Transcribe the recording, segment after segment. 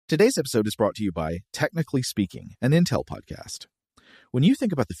Today's episode is brought to you by Technically Speaking, an Intel podcast. When you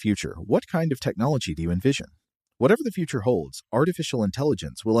think about the future, what kind of technology do you envision? Whatever the future holds, artificial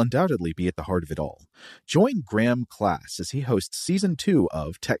intelligence will undoubtedly be at the heart of it all. Join Graham Class as he hosts Season 2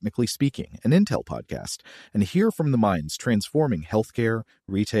 of Technically Speaking, an Intel podcast, and hear from the minds transforming healthcare,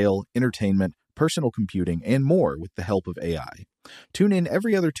 retail, entertainment, personal computing, and more with the help of AI. Tune in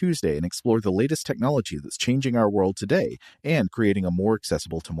every other Tuesday and explore the latest technology that's changing our world today and creating a more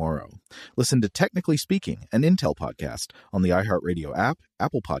accessible tomorrow. Listen to Technically Speaking, an Intel podcast on the iHeartRadio app,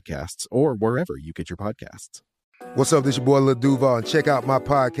 Apple Podcasts, or wherever you get your podcasts. What's up, this your boy Lil Duval, and check out my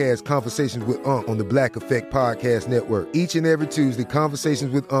podcast, Conversations with Unc, on the Black Effect Podcast Network. Each and every Tuesday,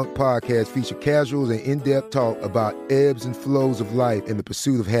 Conversations with Unc podcast feature casuals and in-depth talk about ebbs and flows of life and the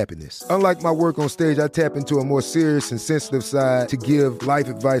pursuit of happiness. Unlike my work on stage, I tap into a more serious and sensitive side to give life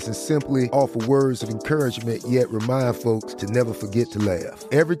advice and simply offer words of encouragement, yet remind folks to never forget to laugh.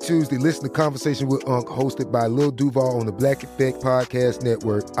 Every Tuesday, listen to Conversations with Unc, hosted by Lil Duval on the Black Effect Podcast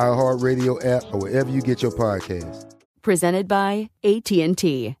Network, iHeartRadio app, or wherever you get your podcasts. Presented by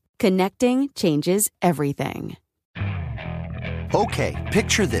AT&T. Connecting changes everything. Okay,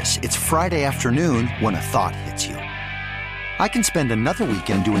 picture this. It's Friday afternoon when a thought hits you. I can spend another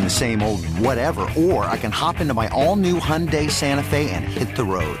weekend doing the same old whatever, or I can hop into my all-new Hyundai Santa Fe and hit the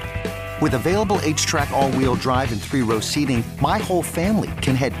road. With available H-Track all-wheel drive and 3-row seating, my whole family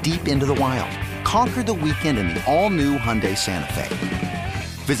can head deep into the wild. Conquer the weekend in the all-new Hyundai Santa Fe.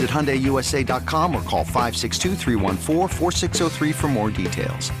 Visit HyundaiUSA.com or call 562-314-4603 for more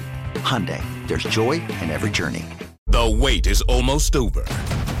details. Hyundai, there's joy in every journey. The wait is almost over.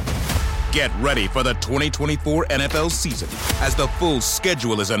 Get ready for the 2024 NFL season as the full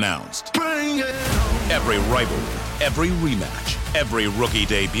schedule is announced. Every rivalry, every rematch, every rookie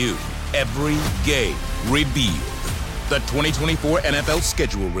debut, every game revealed. The 2024 NFL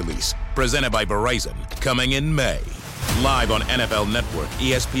schedule release, presented by Verizon, coming in May. Live on NFL Network,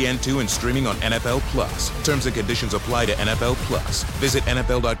 ESPN2, and streaming on NFL Plus. Terms and conditions apply to NFL Plus. Visit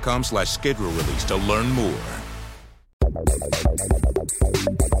NFL.com/schedule release to learn more.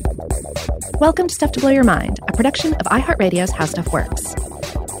 Welcome to Stuff to Blow Your Mind, a production of iHeartRadio's How Stuff Works.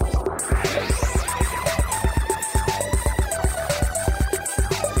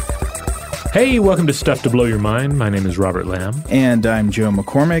 Hey, welcome to Stuff to Blow Your Mind. My name is Robert Lamb. And I'm Joe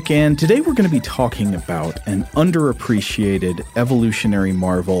McCormick, and today we're going to be talking about an underappreciated evolutionary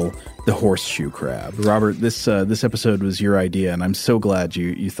marvel, the horseshoe crab. Robert, this episode was your idea, and I'm so glad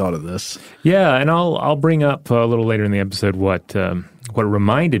you thought of this. Yeah, and I'll bring up a little later in the episode what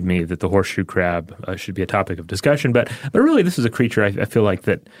reminded me that the horseshoe crab should be a topic of discussion. But really, this is a creature I feel like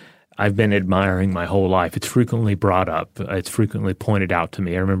that I've been admiring my whole life. It's frequently brought up. It's frequently pointed out to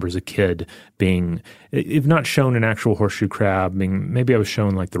me. I remember as a kid being, if not shown an actual horseshoe crab, maybe I was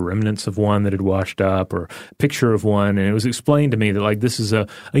shown like the remnants of one that had washed up or a picture of one. And it was explained to me that like this is a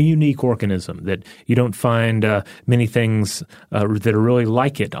unique organism, that you don't find many things that are really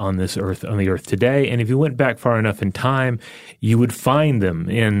like it on the earth today. And if you went back far enough in time, you would find them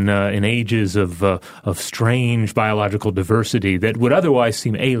in ages of strange biological diversity that would otherwise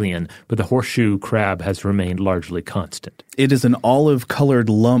seem alien. But the horseshoe crab has remained largely constant. It is an olive-colored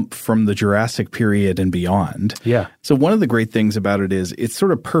lump from the Jurassic period and beyond. Yeah. So one of the great things about it is it's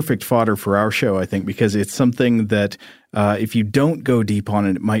sort of perfect fodder for our show, I think, because it's something that if you don't go deep on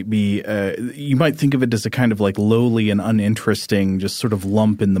it, it might be you might think of it as a kind of like lowly and uninteresting, just sort of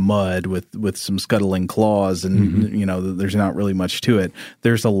lump in the mud with some scuttling claws, and you know there's not really much to it.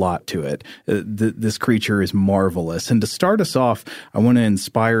 There's a lot to it. This creature is marvelous, and to start us off, I want to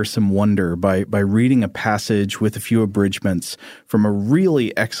inspire some wonder by reading a passage with a few abridgments from a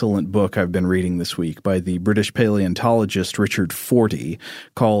really excellent book I've been reading this week by the British paleontologist Richard Fortey,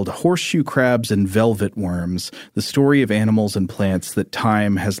 called "Horseshoe Crabs and Velvet Worms: The Story of Animals and Plants That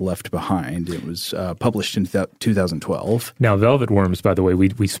Time Has Left Behind." It was published in 2012. Now, velvet worms, by the way,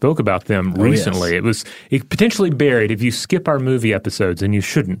 we spoke about them recently. Yes. It potentially buried. If you skip our movie episodes, and you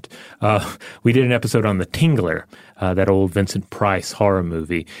shouldn't, we did an episode on The Tingler, that old Vincent Price horror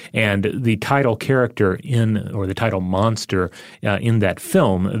movie, and the title character or the title monster in that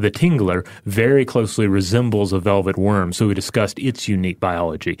film, The Tingler, very closely resembles a velvet worm. So we discussed its unique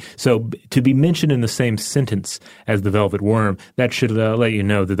biology. So to be mentioned in the same sentence as the velvet worm, that should let you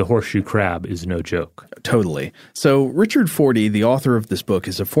know that the horseshoe crab is no joke. Totally. So Richard Fortey, the author of this book,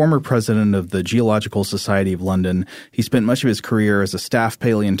 is a former president of the Geological Society of London. He spent much of his career as a staff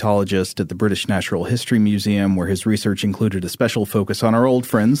paleontologist at the British Natural History Museum, where his research included a special focus on our old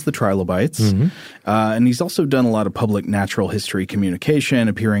friends, the trilobites. And he's also done a lot of public natural history communication,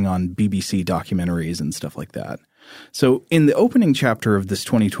 appearing on BBC documentaries and stuff like that. So in the opening chapter of this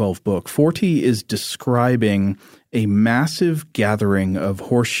 2012 book, Forti is describing a massive gathering of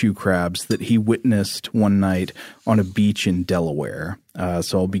horseshoe crabs that he witnessed one night on a beach in Delaware.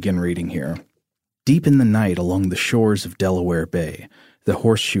 So I'll begin reading here. Deep in the night along the shores of Delaware Bay, the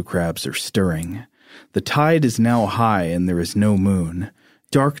horseshoe crabs are stirring. The tide is now high and there is no moon.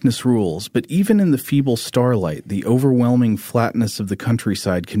 Darkness rules, but even in the feeble starlight, the overwhelming flatness of the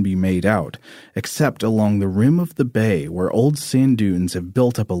countryside can be made out, except along the rim of the bay where old sand dunes have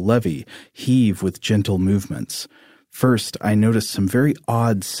built up a levee, heave with gentle movements. First, I notice some very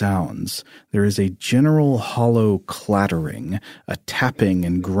odd sounds. There is a general hollow clattering, a tapping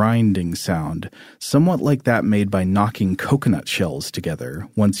and grinding sound, somewhat like that made by knocking coconut shells together,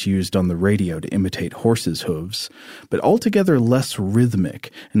 once used on the radio to imitate horses' hooves, but altogether less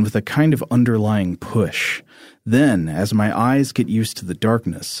rhythmic and with a kind of underlying push. Then, as my eyes get used to the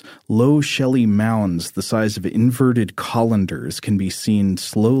darkness, low shelly mounds the size of inverted colanders can be seen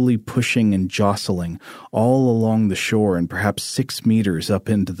slowly pushing and jostling all along the shore and perhaps 6 meters up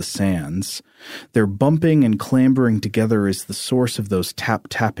into the sands. Their bumping and clambering together is the source of those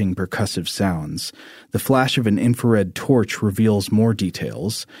tap-tapping percussive sounds. The flash of an infrared torch reveals more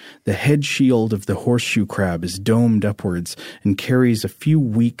details. The head shield of the horseshoe crab is domed upwards and carries a few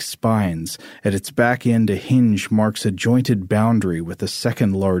weak spines. At its back end, a hinge marks a jointed boundary with a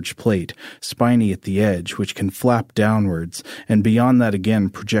second large plate, spiny at the edge, which can flap downwards, and beyond that again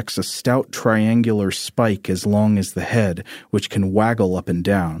projects a stout triangular spike as long as the head, which can waggle up and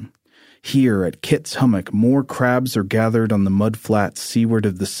down. Here, at Kit's Hummock, more crabs are gathered on the mudflats seaward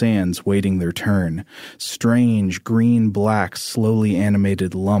of the sands waiting their turn. Strange, green-black, slowly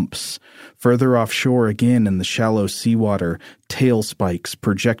animated lumps. Further offshore again in the shallow seawater, tail spikes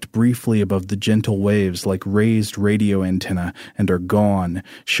project briefly above the gentle waves like raised radio antennae and are gone,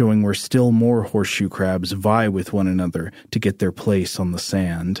 showing where still more horseshoe crabs vie with one another to get their place on the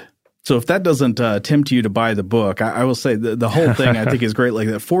sand. So if that doesn't tempt you to buy the book, I will say the whole thing I think is great. Like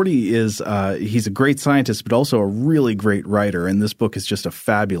that, Forti is he's a great scientist, but also a really great writer, and this book is just a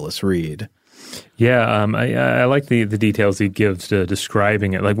fabulous read. Yeah, I like the details he gives to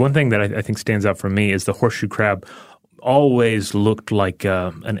describing it. Like one thing that I think stands out for me is the horseshoe crab always looked like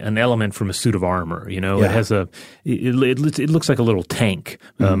an element from a suit of armor. You know, Yeah. it looks like a little tank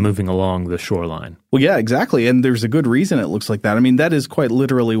moving along the shoreline. Well, yeah, exactly. And there's a good reason it looks like that. I mean, that is quite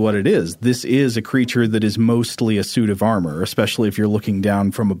literally what it is. This is a creature that is mostly a suit of armor, especially if you're looking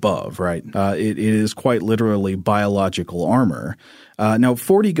down from above, right? It is quite literally biological armor. Now,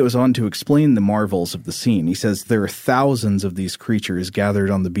 Forti goes on to explain the marvels of the scene. He says there are thousands of these creatures gathered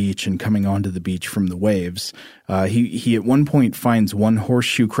on the beach and coming onto the beach from the waves. He at one point finds one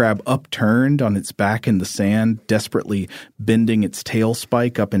horseshoe crab upturned on its back in the sand, desperately bending its tail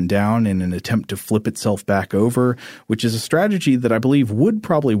spike up and down in an attempt to flip itself back over, which is a strategy that I believe would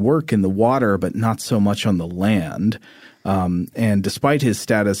probably work in the water, but not so much on the land. And despite his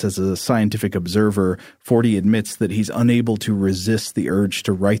status as a scientific observer, Forti admits that he's unable to resist the urge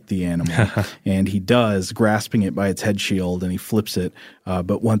to right the animal. And he does, grasping it by its head shield, and he flips it.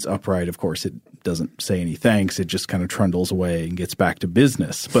 But once upright, of course, it doesn't say any thanks. It just kind of trundles away and gets back to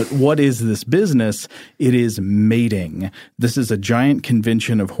business. But what is this business? It is mating. This is a giant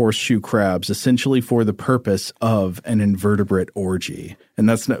convention of horseshoe crabs, essentially for the purpose of an invertebrate orgy. And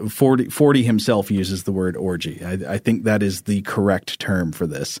that's not, Forti himself uses the word orgy. I think that is the correct term for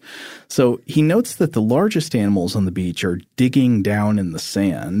this. So he notes that the largest animals on the beach are digging down in the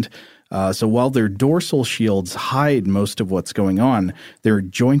sand. So while their dorsal shields hide most of what's going on, their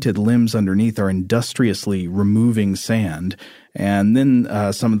jointed limbs underneath are industriously removing sand. And then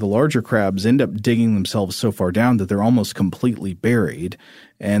some of the larger crabs end up digging themselves so far down that they're almost completely buried.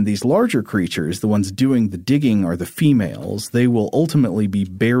 And these larger creatures, the ones doing the digging, are the females. They will ultimately be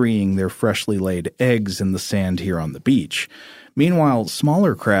burying their freshly laid eggs in the sand here on the beach. Meanwhile,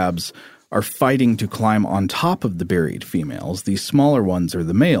 smaller crabs are fighting to climb on top of the buried females. These smaller ones are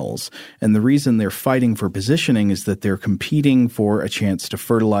the males, and the reason they're fighting for positioning is that they're competing for a chance to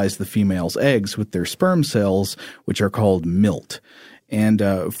fertilize the female's eggs with their sperm cells, which are called milt. And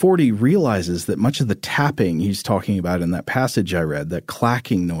Forti realizes that much of the tapping he's talking about in that passage I read, that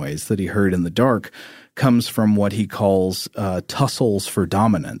clacking noise that he heard in the dark, comes from what he calls tussles for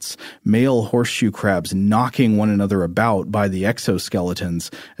dominance, male horseshoe crabs knocking one another about by the exoskeletons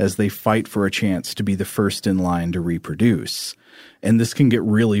as they fight for a chance to be the first in line to reproduce. and this can get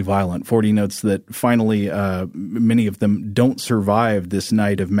really violent. 40 notes that finally many of them don't survive this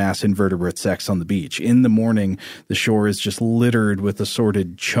night of mass invertebrate sex on the beach. In the morning, the shore is just littered with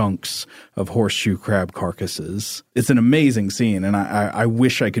assorted chunks of horseshoe crab carcasses. It's an amazing scene, and I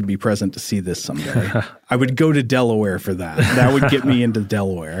wish I could be present to see this someday. I would go to Delaware for that. That would get me into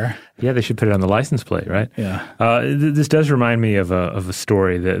Delaware. Yeah, they should put it on the license plate, right? Yeah. This does remind me of a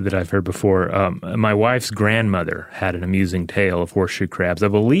story that I've heard before. My wife's grandmother had an amusing tale of horseshoe crabs. I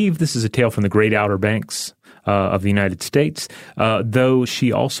believe this is a tale from the Great Outer Banks of the United States, though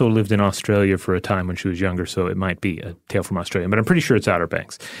she also lived in Australia for a time when she was younger, so it might be a tale from Australia, but I'm pretty sure it's Outer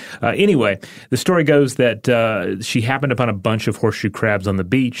Banks. Anyway, the story goes that she happened upon a bunch of horseshoe crabs on the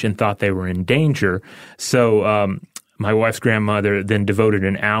beach and thought they were in danger, so my wife's grandmother then devoted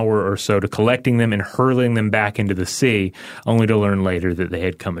an hour or so to collecting them and hurling them back into the sea, only to learn later that they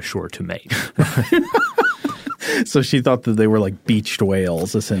had come ashore to mate. So she thought that they were like beached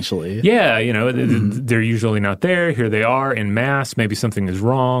whales, essentially. Yeah, they're usually not there. Here they are in mass. Maybe something is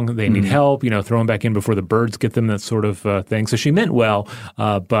wrong. They need help. Throw them back in before the birds get them, that sort of thing. So she meant well,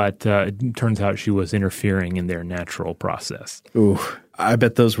 but it turns out she was interfering in their natural process. Ooh, I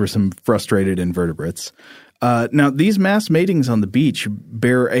bet those were some frustrated invertebrates. Now, these mass matings on the beach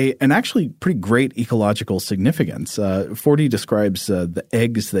bear an actually pretty great ecological significance. Forty describes the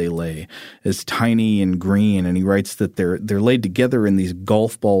eggs they lay as tiny and green, and he writes that they're laid together in these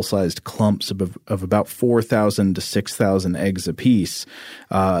golf ball-sized clumps of about 4,000 to 6,000 eggs apiece.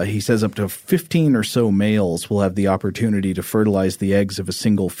 He says up to 15 or so males will have the opportunity to fertilize the eggs of a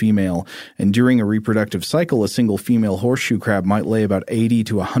single female, and during a reproductive cycle, a single female horseshoe crab might lay about 80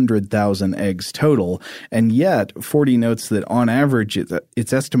 to 100,000 eggs total, and yet, 40 notes that on average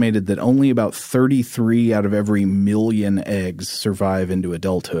it's estimated that only about 33 out of every million eggs survive into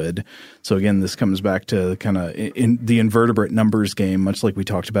adulthood. So again, this comes back to kind of in the invertebrate numbers game, much like we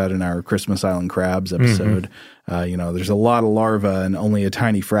talked about in our Christmas Island crabs episode. There's a lot of larvae and only a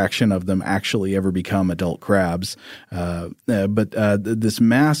tiny fraction of them actually ever become adult crabs. But this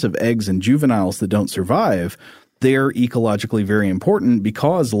mass of eggs and juveniles that don't survive, they're ecologically very important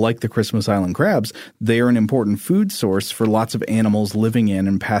because, like the Christmas Island crabs, they are an important food source for lots of animals living in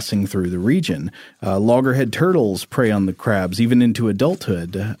and passing through the region. Loggerhead turtles prey on the crabs even into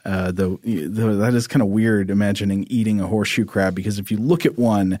adulthood, though that is kind of weird imagining eating a horseshoe crab, because if you look at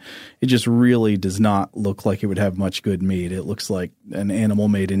one, it just really does not look like it would have much good meat. It looks like an animal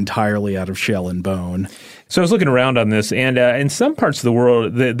made entirely out of shell and bone. So I was looking around on this, and in some parts of the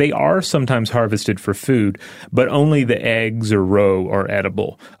world, they are sometimes harvested for food, but only the eggs or roe are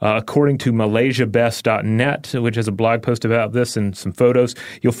edible. According to MalaysiaBest.net, which has a blog post about this and some photos,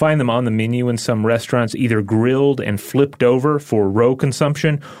 you'll find them on the menu in some restaurants, either grilled and flipped over for roe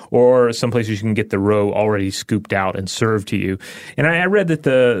consumption, or some places you can get the roe already scooped out and served to you. And I read that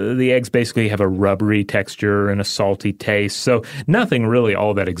the eggs basically have a rubbery texture and a salty taste, so nothing really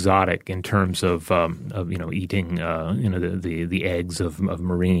all that exotic in terms of eating the eggs of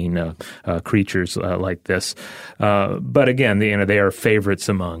marine creatures like this. But again, they are favorites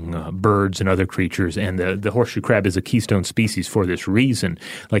among birds and other creatures, and the horseshoe crab is a keystone species for this reason.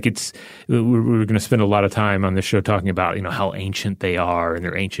 Like we're going to spend a lot of time on this show talking about how ancient they are and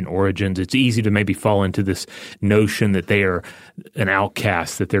their ancient origins. It's easy to maybe fall into this notion that they are an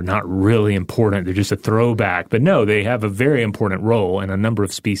outcast, that they're not really important, they're just a throwback. But no, they have a very important role, and a number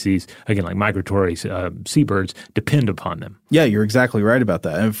of species, again, like migratory seabirds, depend upon them. Yeah, you're exactly right about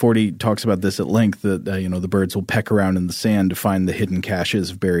that. And 40 talks about this at length, that the birds will peck around in the sand to find the hidden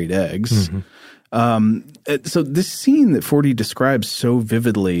caches of buried eggs. So this scene that 40 describes so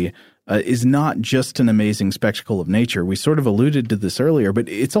vividly is not just an amazing spectacle of nature. We sort of alluded to this earlier, but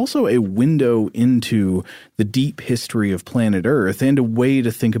it's also a window into the deep history of planet Earth and a way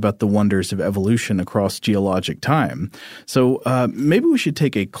to think about the wonders of evolution across geologic time. So maybe we should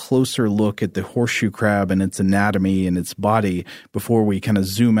take a closer look at the horseshoe crab and its anatomy and its body before we kind of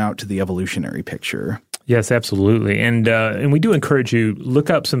zoom out to the evolutionary picture. Yes, absolutely. And we do encourage you, look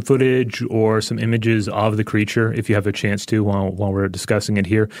up some footage or some images of the creature if you have a chance to while we're discussing it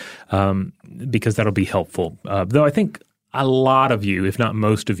here, because that'll be helpful. Though I think a lot of you, if not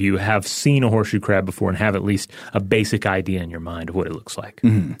most of you, have seen a horseshoe crab before and have at least a basic idea in your mind of what it looks like.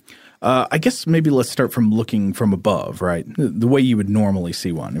 I guess maybe let's start from looking from above, right? The way you would normally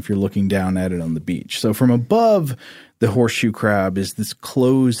see one if you're looking down at it on the beach. So from above, the horseshoe crab is this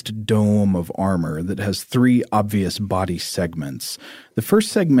closed dome of armor that has three obvious body segments. The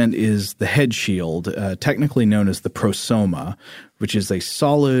first segment is the head shield, technically known as the prosoma, which is a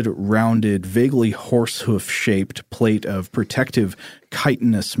solid, rounded, vaguely horsehoof-shaped plate of protective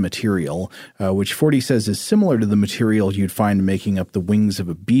chitinous material, which Forty says is similar to the material you'd find making up the wings of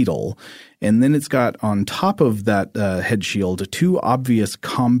a beetle. And then it's got on top of that head shield 2 obvious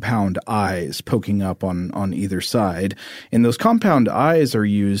compound eyes poking up on either side. And those compound eyes are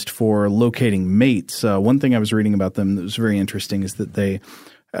used for locating mates. One thing I was reading about them that was very interesting is that they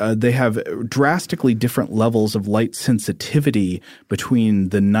have drastically different levels of light sensitivity between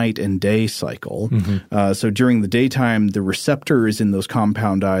the night and day cycle. So during the daytime, the receptors in those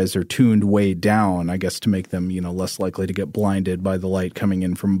compound eyes are tuned way down, I guess, to make them, less likely to get blinded by the light coming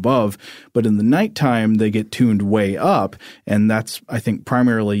in from above. But in the nighttime, they get tuned way up, and that's, I think,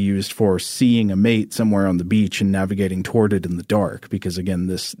 primarily used for seeing a mate somewhere on the beach and navigating toward it in the dark. Because again,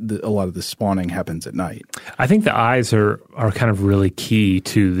 a lot of the spawning happens at night. I think the eyes are kind of really key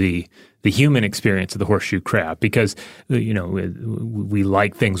to the human experience of the horseshoe crab, because we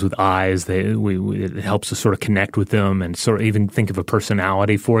like things with eyes. It helps us sort of connect with them and sort of even think of a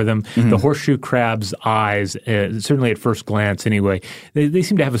personality for them. The horseshoe crab's eyes, certainly at first glance anyway, they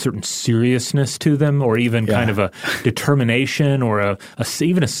seem to have a certain seriousness to them, or even kind of a determination, or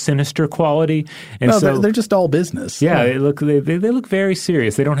even a sinister quality. And so they're just all business. Yeah, they look very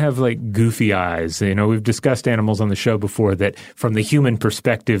serious. They don't have like goofy eyes. We've discussed animals on the show before that from the human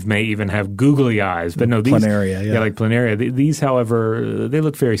perspective may even have googly eyes, but no, these planaria, like planaria. These, however, they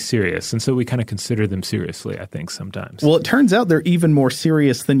look very serious, and so we kind of consider them seriously, I think, sometimes. Well, it turns out they're even more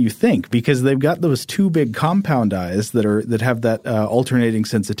serious than you think, because they've got those 2 big compound eyes that have that alternating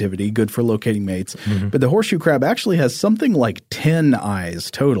sensitivity, good for locating mates. But the horseshoe crab actually has something like 10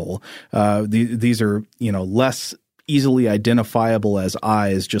 eyes total. These are less easily identifiable as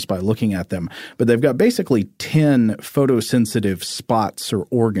eyes just by looking at them. But they've got basically 10 photosensitive spots or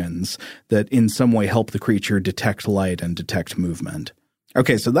organs that in some way help the creature detect light and detect movement.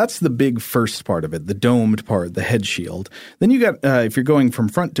 Okay, so that's the big first part of it, the domed part, the head shield. Then you got, if you're going from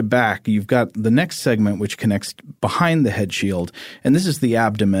front to back, you've got the next segment which connects behind the head shield, and this is the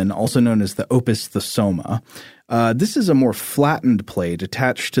abdomen, also known as the opus thesoma. This is a more flattened plate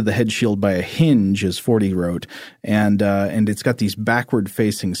attached to the head shield by a hinge, as Forty wrote, and it's got these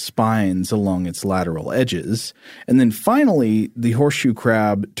backward-facing spines along its lateral edges. And then finally, the horseshoe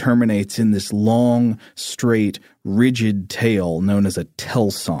crab terminates in this long, straight, rigid tail known as a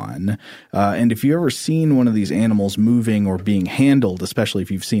telson. And if you've ever seen one of these animals moving or being handled, especially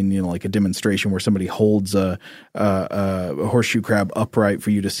if you've seen, like a demonstration where somebody holds a horseshoe crab upright for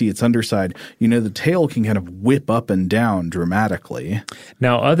you to see its underside, the tail can kind of whip up and down dramatically.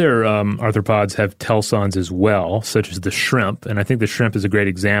 Now, other arthropods have telsons as well, such as the shrimp. And I think the shrimp is a great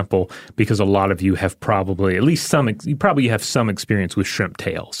example because a lot of you have probably, at least you probably have some experience with shrimp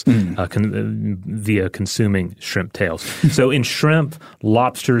tails via consuming shrimp tails. So in shrimp,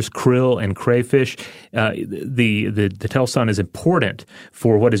 lobsters, krill, and crayfish, the telson is important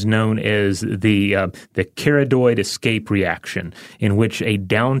for what is known as the charadoid escape reaction, in which a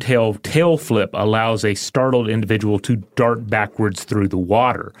downtail tail flip allows a startled individual to dart backwards through the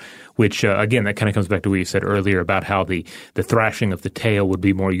water, which, again, that kind of comes back to what you said earlier about how the thrashing of the tail would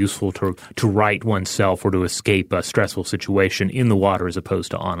be more useful to right oneself or to escape a stressful situation in the water as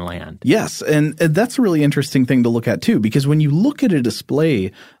opposed to on land. Yes, and that's a really interesting thing to look at, too, because when you look at a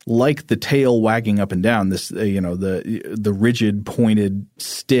display like the tail wagging up and down, this the rigid pointed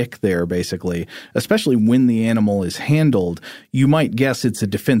stick there, basically, especially when the animal is handled, you might guess it's a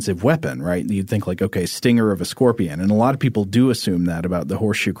defensive weapon, right? You'd think like, okay, stinger of a scorpion. And a lot of people do assume that about the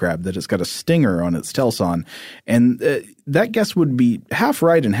horseshoe crab, that it's got a stinger on its telson. And that guess would be half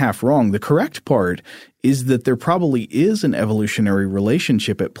right and half wrong. The correct part is that there probably is an evolutionary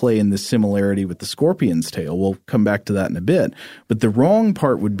relationship at play in this similarity with the scorpion's tail. We'll come back to that in a bit. But the wrong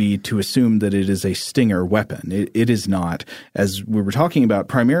part would be to assume that it is a stinger weapon. It is not. As we were talking about,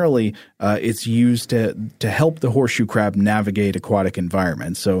 primarily it's used to help the horseshoe crab navigate aquatic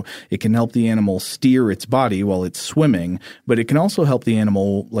environments. So it can help the animal steer its body while it's swimming, but it can also help the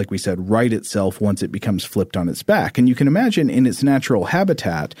animal, like we said, right itself once it becomes flipped on its back. And you can imagine in its natural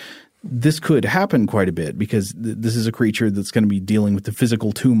habitat, this could happen quite a bit because this is a creature that's going to be dealing with the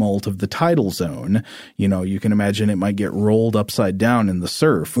physical tumult of the tidal zone. You can imagine it might get rolled upside down in the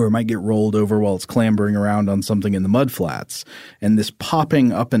surf, or it might get rolled over while it's clambering around on something in the mudflats. And this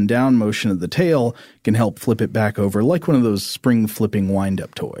popping up and down motion of the tail can help flip it back over like one of those spring flipping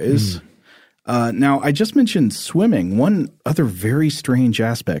wind-up toys. Now, I just mentioned swimming. One other very strange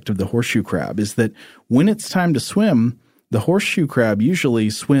aspect of the horseshoe crab is that when it's time to swim, the horseshoe crab usually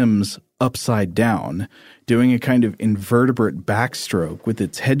swims upside down, doing a kind of invertebrate backstroke with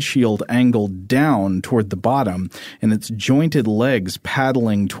its head shield angled down toward the bottom and its jointed legs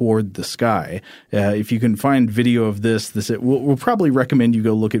paddling toward the sky. If you can find video of this we'll probably recommend you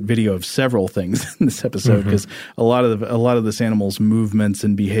go look at video of several things in this episode because a lot of this animal's movements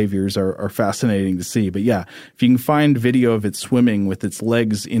and behaviors are fascinating to see. But yeah, if you can find video of it swimming with its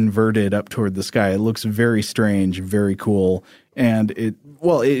legs inverted up toward the sky, it looks very strange, very cool. And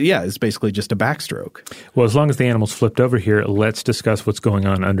it's basically just a backstroke. Well, as long as the animal's flipped over here, let's discuss what's going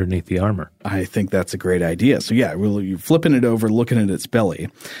on underneath the armor. I think that's a great idea. So yeah, you're flipping it over, looking at its belly.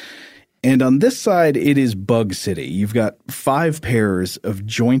 And on this side, it is Bug City. You've got 5 pairs of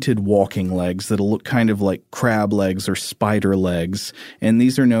jointed walking legs that'll look kind of like crab legs or spider legs, and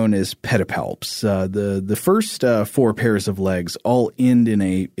these are known as pedipalps. The first 4 pairs of legs all end in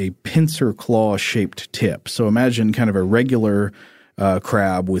a pincer claw-shaped tip. So imagine kind of a regular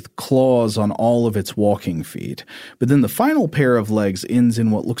crab with claws on all of its walking feet. But then the final pair of legs ends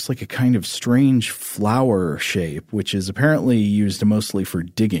in what looks like a kind of strange flower shape, which is apparently used mostly for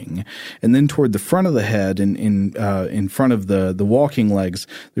digging. And then toward the front of the head, in front of the walking legs,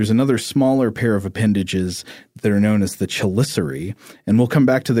 there's another smaller pair of appendages that are known as the chelicerae. And we'll come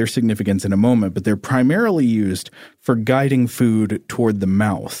back to their significance in a moment, but they're primarily used for guiding food toward the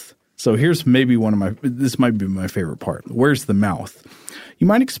mouth. So here's maybe this might be my favorite part. Where's the mouth? You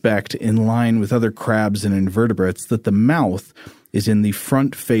might expect, in line with other crabs and invertebrates, that the mouth is in the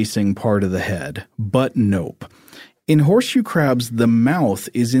front-facing part of the head. But nope. In horseshoe crabs, the mouth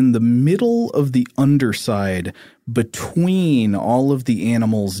is in the middle of the underside between all of the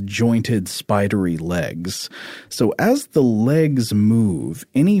animal's jointed spidery legs. So as the legs move,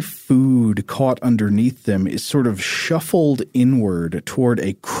 any food caught underneath them is sort of shuffled inward toward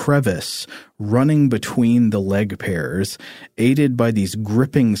a crevice running between the leg pairs, aided by these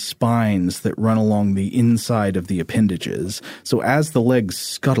gripping spines that run along the inside of the appendages. So as the legs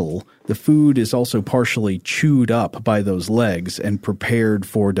scuttle, the food is also partially chewed up by those legs and prepared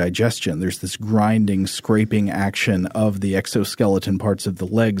for digestion. There's this grinding, scraping action of the exoskeleton parts of the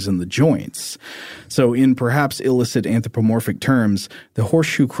legs and the joints. So in perhaps illicit anthropomorphic terms, the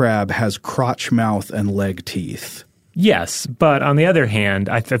horseshoe crab has crotch mouth and leg teeth. Yes, but on the other hand,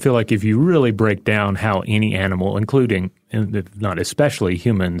 I feel like if you really break down how any animal, including, if not especially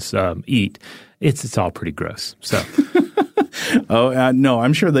humans, eat, it's all pretty gross. So, no,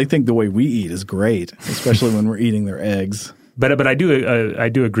 I'm sure they think the way we eat is great, especially when we're eating their eggs. But I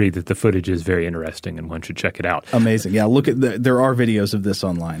do agree that the footage is very interesting and one should check it out. Amazing. Yeah, look at there are videos of this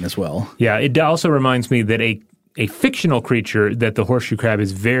online as well. Yeah, it also reminds me that a fictional creature that the horseshoe crab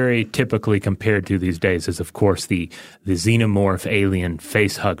is very typically compared to these days is, of course, the xenomorph alien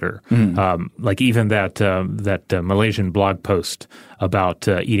face hugger. Like even that Malaysian blog post about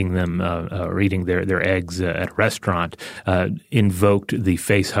eating them or eating their eggs at a restaurant invoked the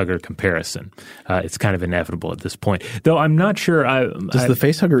face hugger comparison. It's kind of inevitable at this point, though. I'm not sure. Does the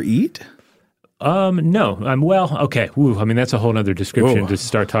face hugger eat? No. Well, okay. Woo, I mean, that's a whole other description to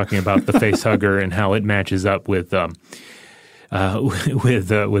start talking about the face hugger and how it matches up with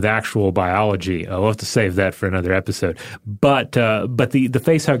actual biology. We'll have to save that for another episode. But the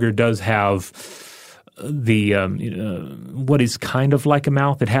face hugger does have the what is kind of like a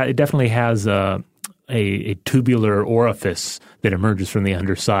mouth. It definitely has a tubular orifice that emerges from the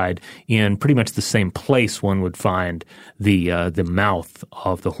underside in pretty much the same place one would find the mouth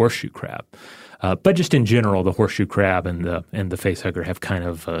of the horseshoe crab. But just in general, the horseshoe crab and the face hugger have kind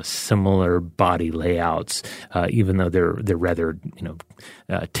of similar body layouts, even though they're rather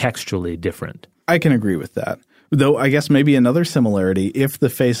textually different. I can agree with that. Though I guess maybe another similarity, if the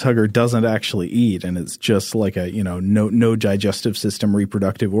face hugger doesn't actually eat and it's just like a no digestive system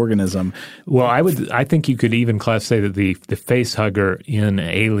reproductive organism. Well, I think you could even say that the face hugger in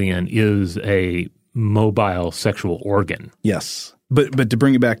Alien is a mobile sexual organ. Yes. But to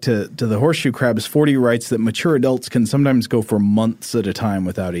bring it back to the horseshoe crabs, Forty writes that mature adults can sometimes go for months at a time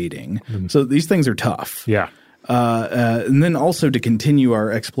without eating. So these things are tough. Yeah. And then also to continue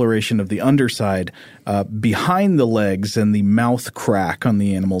our exploration of the underside, behind the legs and the mouth crack on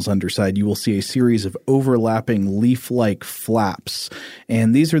the animal's underside, you will see a series of overlapping leaf-like flaps.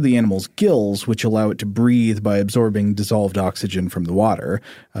 And these are the animal's gills, which allow it to breathe by absorbing dissolved oxygen from the water.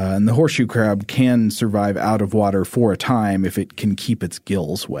 And the horseshoe crab can survive out of water for a time if it can keep its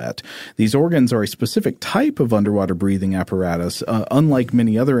gills wet. These organs are a specific type of underwater breathing apparatus. Unlike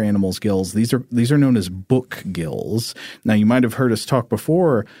many other animals' gills, these are known as book gills. Now, you might have heard us talk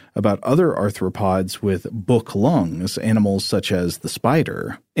before about other arthropods with book lungs, animals such as the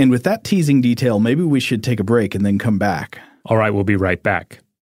spider. And with that teasing detail, maybe we should take a break and then come back. All right, we'll be right back.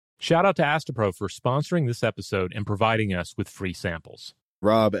 Shout out to Astepro for sponsoring this episode and providing us with free samples.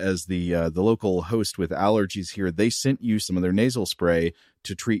 Rob, as the local host with allergies here, they sent you some of their nasal spray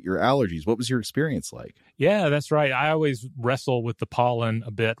to treat your allergies. What was your experience like? Yeah, that's right. I always wrestle with the pollen a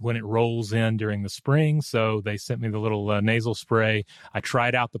bit when it rolls in during the spring, so they sent me the little nasal spray. I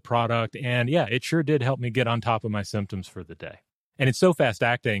tried out the product, and yeah, it sure did help me get on top of my symptoms for the day. And it's so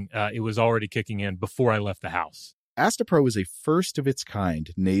fast-acting, it was already kicking in before I left the house. Astepro is a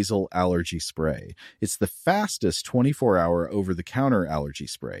first-of-its-kind nasal allergy spray. It's the fastest 24-hour over-the-counter allergy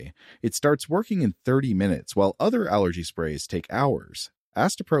spray. It starts working in 30 minutes, while other allergy sprays take hours.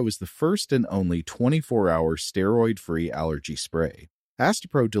 Astepro is the first and only 24-hour steroid-free allergy spray.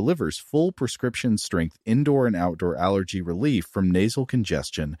 Astepro delivers full prescription-strength indoor and outdoor allergy relief from nasal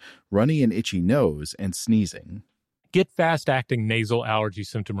congestion, runny and itchy nose, and sneezing. Get fast-acting nasal allergy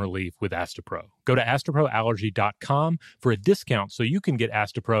symptom relief with Astepro. Go to asteproallergy.com for a discount so you can get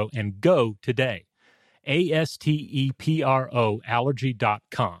Astepro and go today. ASTEPRO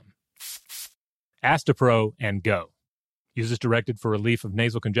allergy.com. Astepro and go. Use as directed for relief of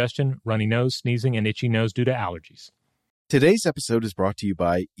nasal congestion, runny nose, sneezing, and itchy nose due to allergies. Today's episode is brought to you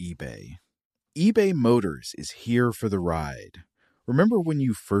by eBay. eBay Motors is here for the ride. Remember when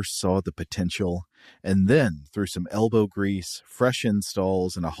you first saw the potential? And then, through some elbow grease, fresh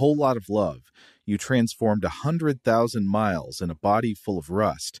installs, and a whole lot of love, you transformed 100,000 miles and a body full of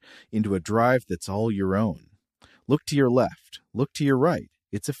rust into a drive that's all your own. Look to your left. Look to your right.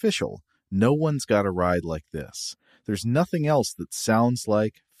 It's official. No one's got a ride like this. There's nothing else that sounds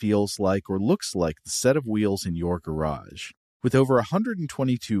like, feels like, or looks like the set of wheels in your garage. With over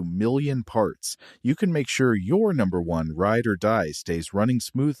 122 million parts, you can make sure your number one ride or die stays running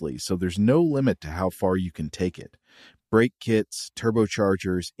smoothly so there's no limit to how far you can take it. Brake kits,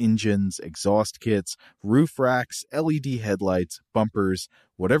 turbochargers, engines, exhaust kits, roof racks, LED headlights, bumpers,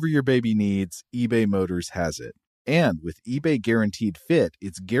 whatever your baby needs, eBay Motors has it. And with eBay Guaranteed Fit,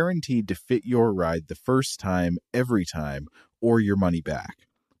 it's guaranteed to fit your ride the first time, every time, or your money back.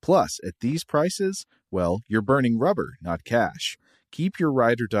 Plus, at these prices, well, you're burning rubber, not cash. Keep your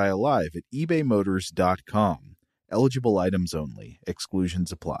ride or die alive at ebaymotors.com. Eligible items only.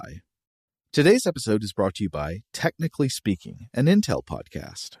 Exclusions apply. Today's episode is brought to you by Technically Speaking, an Intel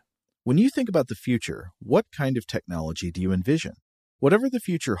podcast. When you think about the future, what kind of technology do you envision? Whatever the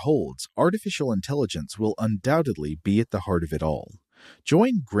future holds, artificial intelligence will undoubtedly be at the heart of it all.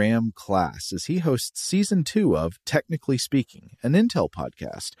 Join Graham Class as he hosts Season 2 of Technically Speaking, an Intel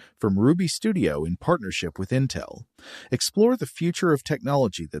podcast from Ruby Studio in partnership with Intel. Explore the future of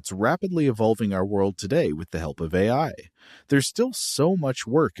technology that's rapidly evolving our world today with the help of AI. There's still so much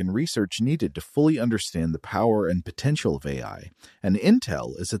work and research needed to fully understand the power and potential of AI, and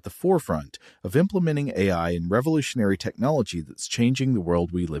Intel is at the forefront of implementing AI in revolutionary technology that's changing the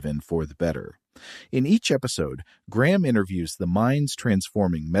world we live in for the better. In each episode, Graham interviews the minds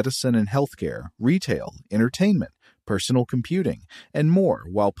transforming medicine and healthcare, retail, entertainment, personal computing, and more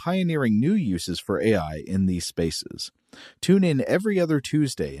while pioneering new uses for AI in these spaces. Tune in every other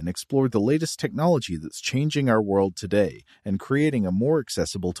Tuesday and explore the latest technology that's changing our world today and creating a more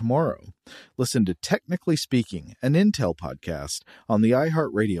accessible tomorrow. Listen to Technically Speaking, an Intel podcast on the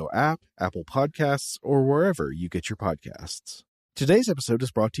iHeartRadio app, Apple Podcasts, or wherever you get your podcasts. Today's episode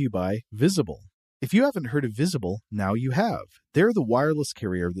is brought to you by Visible. If you haven't heard of Visible, now you have. They're the wireless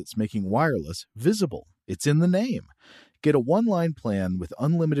carrier that's making wireless visible. It's in the name. Get a one-line plan with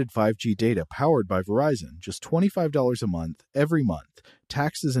unlimited 5G data powered by Verizon, just $25 a month, every month,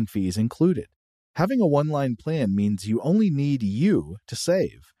 taxes and fees included. Having a one-line plan means you only need you to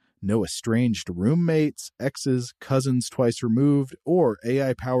save. No estranged roommates, exes, cousins twice removed, or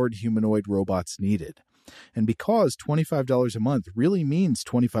AI-powered humanoid robots needed. And because $25 a month really means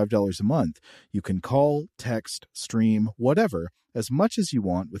 $25 a month, you can call, text, stream, whatever, as much as you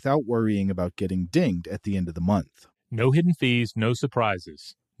want without worrying about getting dinged at the end of the month. No hidden fees, no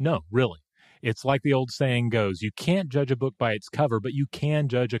surprises. No, really. It's like the old saying goes, you can't judge a book by its cover, but you can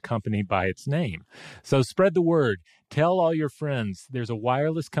judge a company by its name. So spread the word. Tell all your friends there's a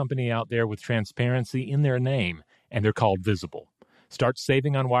wireless company out there with transparency in their name, and they're called Visible. Start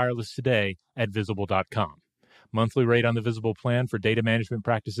saving on wireless today at Visible.com. Monthly rate on the Visible plan for data management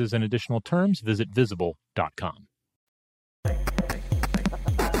practices and additional terms, visit Visible.com.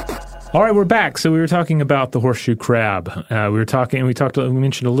 All right, we're back. So we were talking about the horseshoe crab. We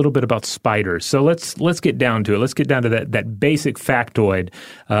mentioned a little bit about spiders. So let's get down to it. Let's get down to that basic factoid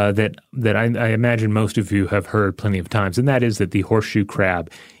that I imagine most of you have heard plenty of times, and that is that the horseshoe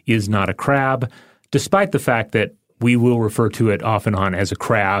crab is not a crab, despite the fact that we will refer to it off and on as a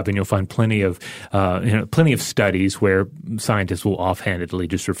crab, and you'll find plenty of studies where scientists will offhandedly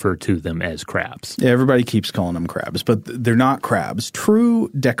just refer to them as crabs. Yeah, everybody keeps calling them crabs, but they're not crabs. True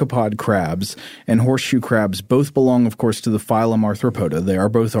decapod crabs and horseshoe crabs both belong, of course, to the phylum Arthropoda. They are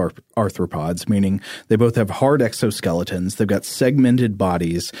both arthropods, meaning they both have hard exoskeletons, they've got segmented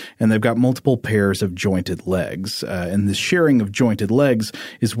bodies, and they've got multiple pairs of jointed legs. And the sharing of jointed legs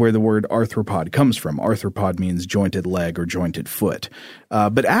is where the word arthropod comes from. Arthropod means jointed leg or jointed foot.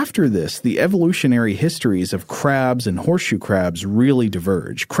 But after this, the evolutionary histories of crabs and horseshoe crabs really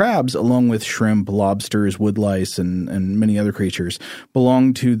diverge. Crabs, along with shrimp, lobsters, woodlice, and many other creatures,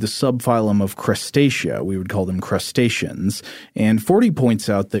 belong to the subphylum of Crustacea. We would call them crustaceans. And Forty points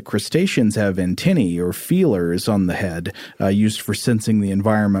out that crustaceans have antennae or feelers on the head used for sensing the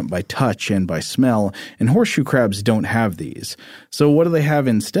environment by touch and by smell, and horseshoe crabs don't have these. So what do they have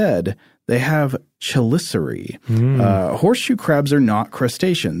instead? They have chelicerae. Horseshoe crabs are not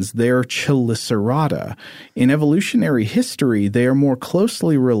crustaceans. They are chelicerata. In evolutionary history, they are more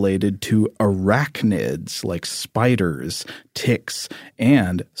closely related to arachnids like spiders, ticks,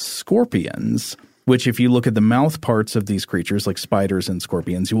 and scorpions, which if you look at the mouth parts of these creatures, like spiders and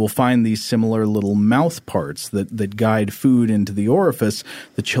scorpions, you will find these similar little mouth parts that guide food into the orifice,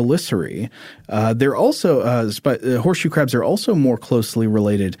 the chelicerae. They're also horseshoe crabs are also more closely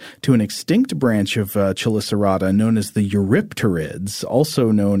related to an extinct branch of chelicerata known as the eurypterids,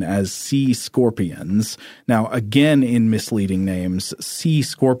 also known as sea scorpions. Now, again, in misleading names, sea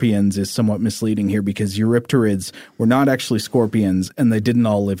scorpions is somewhat misleading here because eurypterids were not actually scorpions and they didn't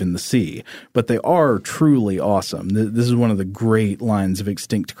all live in the sea, but they are truly awesome. This is one of the great lines of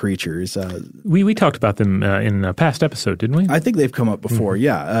extinct creatures. We talked about them in a past episode, didn't we? I think they've come up before,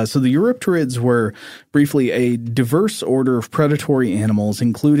 yeah. So the eurypterids were briefly a diverse order of predatory animals,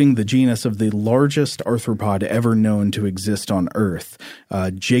 including the genus of the largest arthropod ever known to exist on Earth,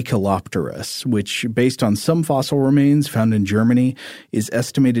 Jacalopterus, which, based on some fossil remains found in Germany, is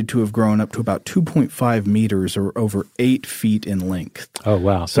estimated to have grown up to about 2.5 meters or over 8 feet in length. Oh,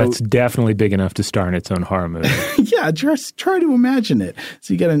 wow. So that's definitely big enough to star in its own horror movie. Yeah, just try to imagine it.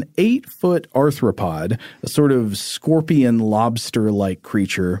 So you got an 8-foot arthropod, a sort of scorpion lobster-like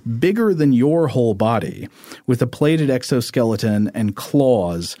creature, bigger than your whole body, with a plated exoskeleton and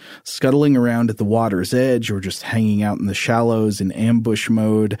claws, scuttling around at the water's edge or just hanging out in the shallows in ambush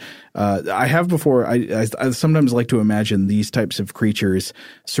mode. I sometimes like to imagine these types of creatures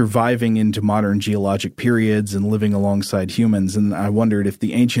surviving into modern geologic periods and living alongside humans, and I wondered if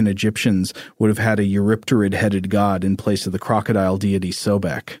the ancient Egyptians would have had a eurypterid-headed god in place of the crocodile deity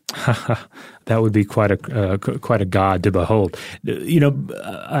Sobek. That would be quite a god to behold.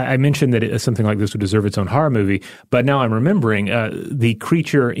 I mentioned that something like this would deserve its own horror movie, but now I'm remembering the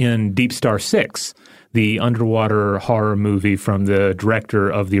creature in Deep Star 6, the underwater horror movie from the director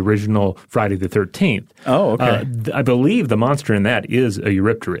of the original Friday the 13th. Oh, okay. I believe the monster in that is a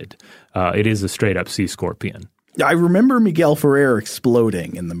eurypterid. It is a straight-up sea scorpion. I remember Miguel Ferrer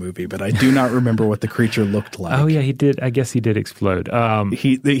exploding in the movie, but I do not remember what the creature looked like. Oh, yeah, he did. I guess he did explode.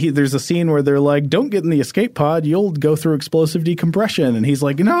 There's a scene where they're like, don't get in the escape pod. You'll go through explosive decompression. And he's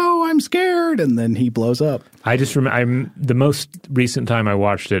like, no, I'm scared. And then he blows up. I just remember the most recent time I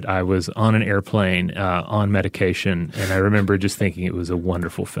watched it, I was on an airplane on medication. And I remember just thinking it was a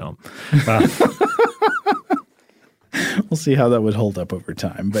wonderful film. We'll see how that would hold up over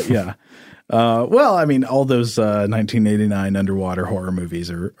time. But yeah. All those 1989 underwater horror movies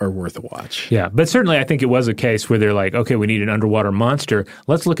are worth a watch. Yeah, but certainly I think it was a case where they're like, okay, we need an underwater monster.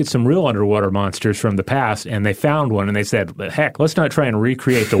 Let's look at some real underwater monsters from the past. And they found one and they said, heck, let's not try and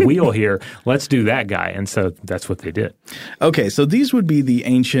recreate the wheel here. Let's do that guy. And so that's what they did. Okay, so these would be the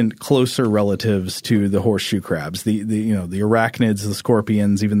ancient closer relatives to the horseshoe crabs, the arachnids, the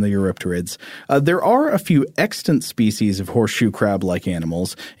scorpions, even the eurypterids. There are a few extant species of horseshoe crab-like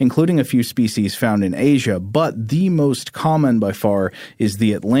animals, including a few species found in Asia, but the most common by far is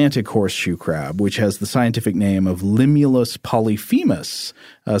the Atlantic horseshoe crab, which has the scientific name of Limulus polyphemus.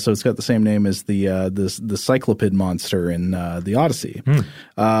 So it's got the same name as the cyclopid monster in the Odyssey.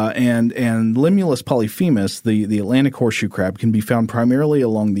 And Limulus polyphemus, the Atlantic horseshoe crab, can be found primarily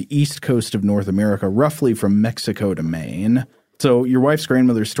along the east coast of North America, roughly from Mexico to Maine. So your wife's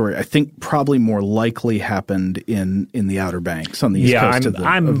grandmother's story, I think, probably more likely happened in the Outer Banks on the east coast of North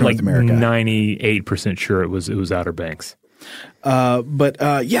America. I'm like 98% sure it was Outer Banks.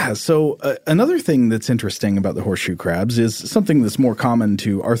 So another thing that's interesting about the horseshoe crabs is something that's more common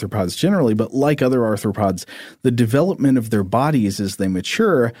to arthropods generally, but like other arthropods, the development of their bodies as they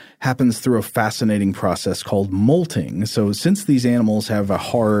mature happens through a fascinating process called molting. So since these animals have a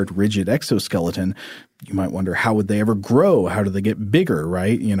hard, rigid exoskeleton, you might wonder, how would they ever grow? How do they get bigger,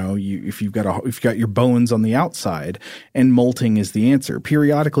 right? If you've got your bones on the outside, and molting is the answer.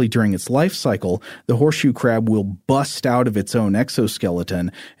 Periodically during its life cycle, the horseshoe crab will bust out of its own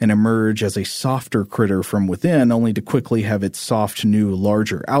exoskeleton and emerge as a softer critter from within, only to quickly have its soft, new,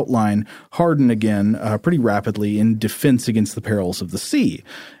 larger outline harden again pretty rapidly in defense against the perils of the sea.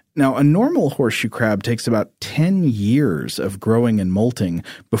 Now, a normal horseshoe crab takes about 10 years of growing and molting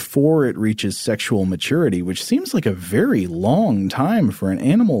before it reaches sexual maturity, which seems like a very long time for an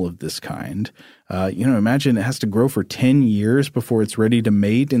animal of this kind. Imagine it has to grow for 10 years before it's ready to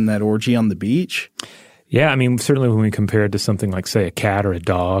mate in that orgy on the beach. Yeah, I mean, certainly when we compare it to something like, say, a cat or a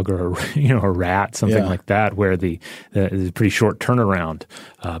dog or a rat, something like that, where the is a pretty short turnaround.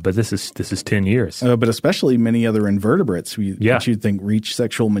 But this is 10 years. But especially many other invertebrates, which you'd think reach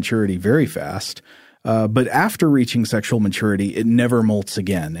sexual maturity very fast. But after reaching sexual maturity, it never molts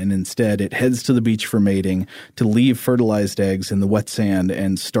again, and instead it heads to the beach for mating to leave fertilized eggs in the wet sand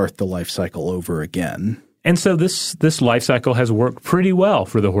and start the life cycle over again. And so this life cycle has worked pretty well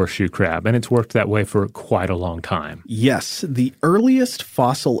for the horseshoe crab, and it's worked that way for quite a long time. Yes, the earliest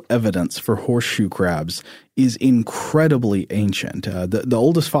fossil evidence for horseshoe crabs is incredibly ancient. The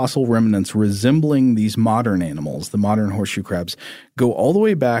oldest fossil remnants resembling these modern animals, the modern horseshoe crabs, go all the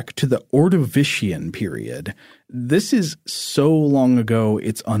way back to the Ordovician period. This is so long ago,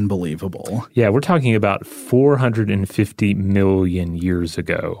 it's unbelievable. Yeah, we're talking about 450 million years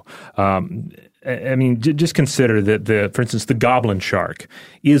ago. I mean, just consider that, for instance, the goblin shark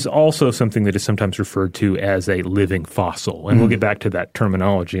is also something that is sometimes referred to as a living fossil. And we'll get back to that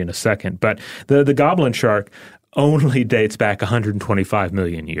terminology in a second. But the goblin shark only dates back 125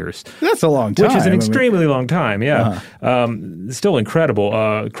 million years. That's a long time. Which is an extremely long time, yeah. Still incredible.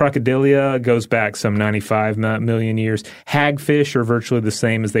 Crocodilia goes back some 95 million years. Hagfish are virtually the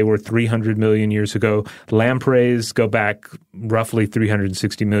same as they were 300 million years ago. Lampreys go back roughly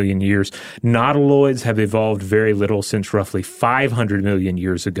 360 million years. Nautiloids have evolved very little since roughly 500 million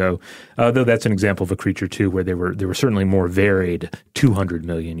years ago, though that's an example of a creature, too, where they were certainly more varied 200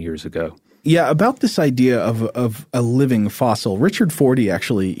 million years ago. Yeah, about this idea of a living fossil, Richard Fortey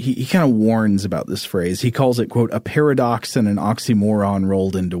actually, he kind of warns about this phrase. He calls it, quote, a paradox and an oxymoron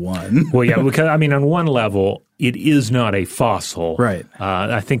rolled into one. Well, yeah, because, I mean, on one level, it is not a fossil. Right.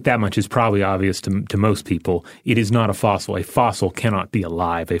 I think that much is probably obvious to most people. It is not a fossil. A fossil cannot be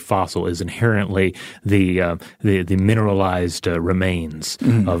alive. A fossil is inherently the mineralized remains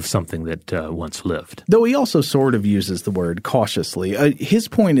of something that once lived. Though he also sort of uses the word cautiously. His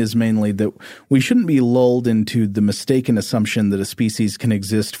point is mainly that we shouldn't be lulled into the mistaken assumption that a species can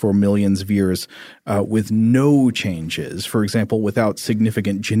exist for millions of years with no changes. For example, without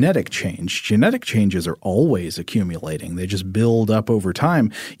significant genetic change. Genetic changes are always accumulating. They just build up over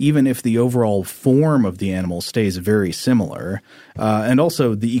time, even if the overall form of the animal stays very similar. And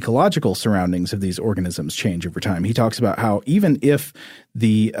also the ecological surroundings of these organisms change over time. He talks about how even if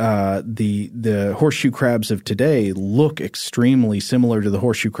the horseshoe crabs of today look extremely similar to the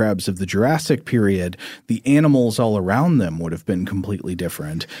horseshoe crabs of the Jurassic period, the animals all around them would have been completely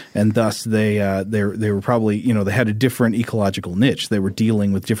different, and thus they were probably, they had a different ecological niche. They were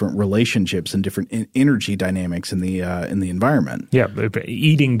dealing with different relationships and different energy dynamics in the environment. Yeah,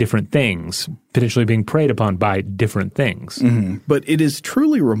 eating different things, potentially being preyed upon by different things. Mm-hmm. But it is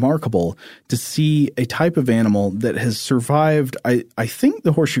truly remarkable to see a type of animal that has survived. I think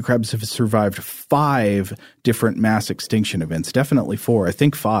the horseshoe crabs have survived 5 different mass extinction events, definitely 4, I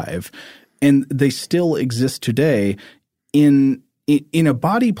think 5, and they still exist today in a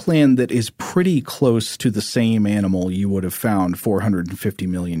body plan that is pretty close to the same animal you would have found 450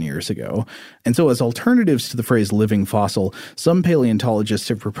 million years ago. And so as alternatives to the phrase living fossil, some paleontologists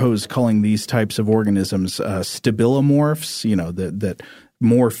have proposed calling these types of organisms stabilomorphs, that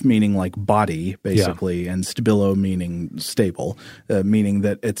morph meaning like body, basically, and stabilo meaning stable, meaning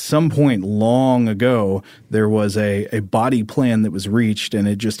that at some point long ago there was a body plan that was reached and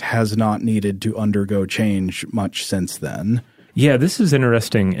it just has not needed to undergo change much since then. Yeah, this is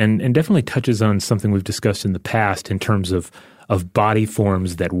interesting and definitely touches on something we've discussed in the past in terms of body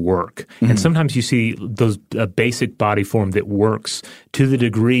forms that work. Mm-hmm. And sometimes you see a basic body form that works to the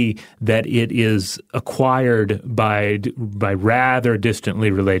degree that it is acquired by rather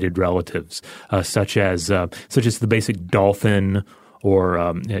distantly related relatives, such as the basic dolphin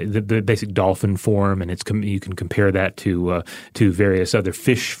or the basic dolphin form, and you can compare that to various other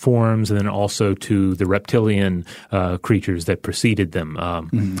fish forms, and then also to the reptilian creatures that preceded them.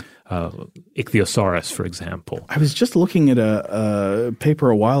 Ichthyosaurus, for example. I was just looking at a paper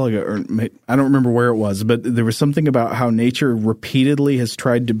a while ago, or I don't remember where it was, but there was something about how nature repeatedly has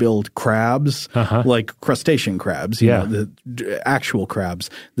tried to build crabs, like crustacean crabs, you know, the actual crabs,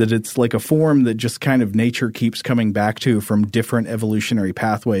 that it's like a form that just kind of nature keeps coming back to from different evolutionary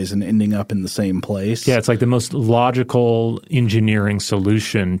pathways and ending up in the same place. Yeah, it's like the most logical engineering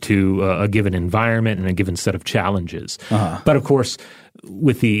solution to a given environment and a given set of challenges. But of course,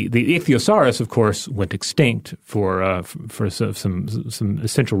 with the Ichthyosaurus, of course, went extinct for some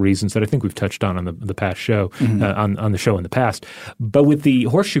essential reasons that I think we've touched on the past show, on the show in the past. But with the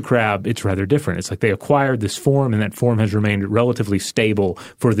horseshoe crab, it's rather different. It's like they acquired this form, and that form has remained relatively stable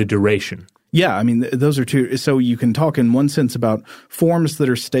for the duration. Yeah, I mean, those are two. So you can talk in one sense about forms that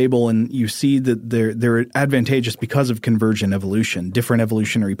are stable, and you see that they're advantageous because of convergent evolution. Different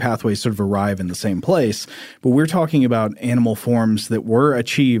evolutionary pathways sort of arrive in the same place. But we're talking about animal forms that were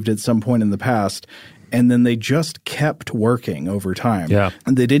achieved at some point in the past, and then they just kept working over time. Yeah.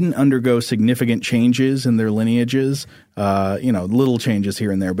 And they didn't undergo significant changes in their lineages, little changes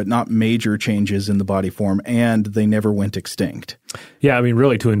here and there, but not major changes in the body form, and they never went extinct. Yeah, I mean,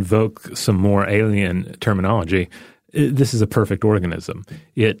 really, to invoke some more alien terminology, this is a perfect organism.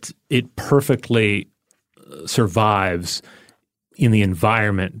 It perfectly survives in the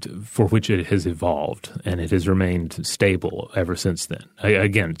environment for which it has evolved, and it has remained stable ever since then.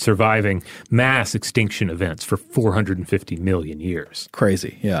 Again, surviving mass extinction events for 450 million years.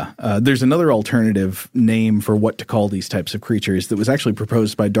 Crazy, yeah. There's another alternative name for what to call these types of creatures that was actually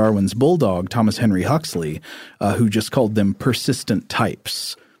proposed by Darwin's bulldog, Thomas Henry Huxley, who just called them persistent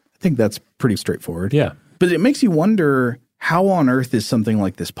types. I think that's pretty straightforward. Yeah. But it makes you wonder, how on earth is something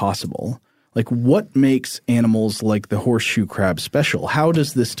like this possible? Like, what makes animals like the horseshoe crab special? How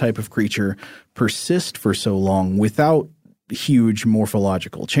does this type of creature persist for so long without huge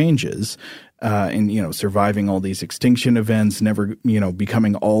morphological changes and, surviving all these extinction events, never,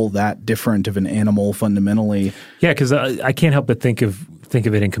 becoming all that different of an animal fundamentally? Yeah, because I can't help but think of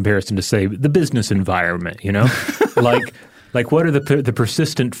it in comparison to, say, the business environment, Like what are the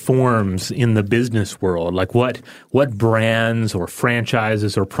persistent forms in the business world? Like what brands or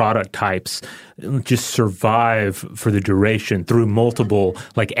franchises or product types just survive for the duration through multiple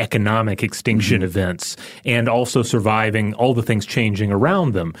like economic extinction events, and also surviving all the things changing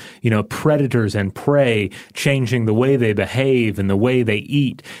around them. Predators and prey changing the way they behave and the way they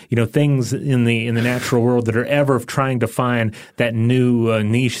eat. Things in the natural world that are ever trying to find that new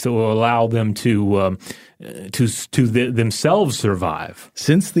niche that will allow them to themselves survive.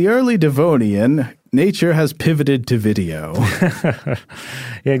 Since the early Devonian, nature has pivoted to video.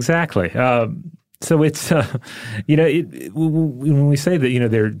 Yeah, exactly. So it's when we say that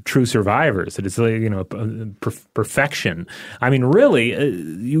they're true survivors, that it's perfection. I mean, really,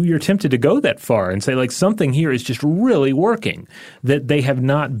 you're tempted to go that far and say like something here is just really working, that they have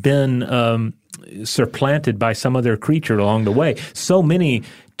not been supplanted by some other creature along the way. So many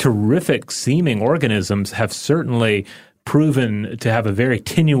terrific seeming organisms have certainly proven to have a very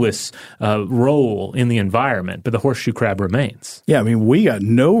tenuous role in the environment, but the horseshoe crab remains. Yeah, I mean, we got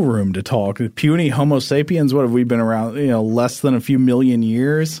no room to talk. Puny Homo sapiens, what have we been around, less than a few million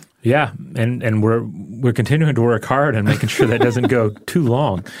years? Yeah, and we're continuing to work hard and making sure that doesn't go too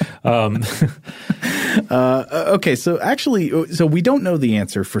long. Okay, so we don't know the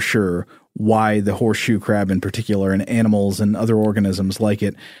answer for sure why the horseshoe crab in particular, and animals and other organisms like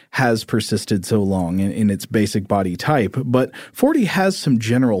it, has persisted so long in its basic body type. But Forty has some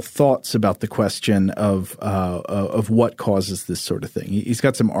general thoughts about the question of what causes this sort of thing. He's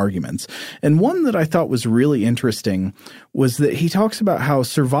got some arguments. And one that I thought was really interesting was that he talks about how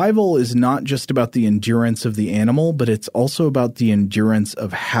survival is not just about the endurance of the animal, but it's also about the endurance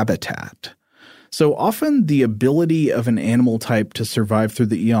of habitat. So often the ability of an animal type to survive through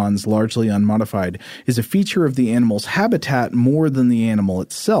the eons largely unmodified is a feature of the animal's habitat more than the animal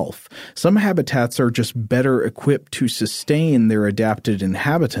itself. Some habitats are just better equipped to sustain their adapted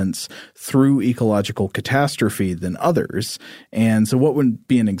inhabitants through ecological catastrophe than others. And so what would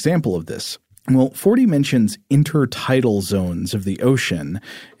be an example of this? Well, Forty mentions intertidal zones of the ocean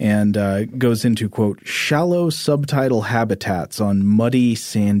and goes into, quote, shallow subtidal habitats on muddy,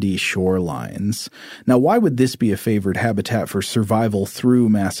 sandy shorelines. Now, why would this be a favored habitat for survival through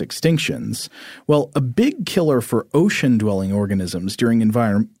mass extinctions? Well, a big killer for ocean-dwelling organisms during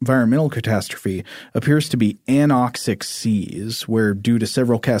environmental catastrophe appears to be anoxic seas, where due to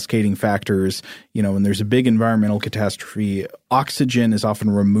several cascading factors, when there's a big environmental catastrophe, oxygen is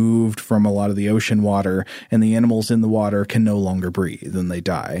often removed from a lot of the ocean water, and the animals in the water can no longer breathe and they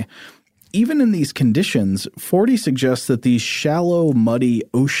die. Even in these conditions, Forty suggests that these shallow, muddy,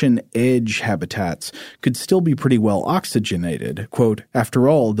 ocean edge habitats could still be pretty well oxygenated. Quote, after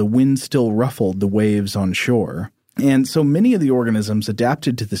all, the wind still ruffled the waves on shore. And so many of the organisms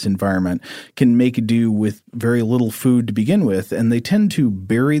adapted to this environment can make do with very little food to begin with, and they tend to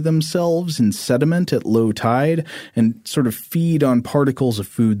bury themselves in sediment at low tide and sort of feed on particles of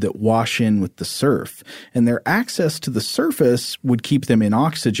food that wash in with the surf. And their access to the surface would keep them in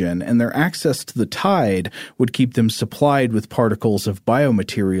oxygen, and their access to the tide would keep them supplied with particles of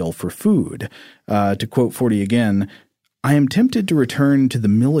biomaterial for food. To quote Forty again, I am tempted to return to the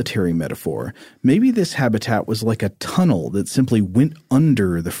military metaphor. Maybe this habitat was like a tunnel that simply went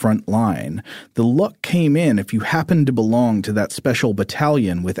under the front line. The luck came in if you happened to belong to that special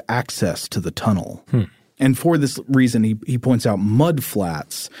battalion with access to the tunnel. And for this reason, he points out mud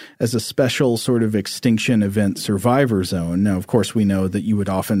flats as a special sort of extinction event survivor zone. Now, of course, we know that you would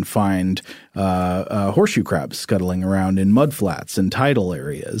often find horseshoe crabs scuttling around in mud flats and tidal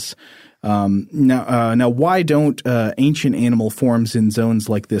areas. Now, why don't ancient animal forms in zones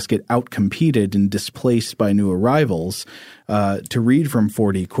like this get outcompeted and displaced by new arrivals? To read from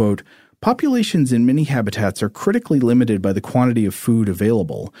Forty, quote, populations in many habitats are critically limited by the quantity of food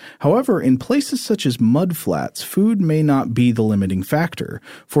available. However, in places such as mud flats, food may not be the limiting factor.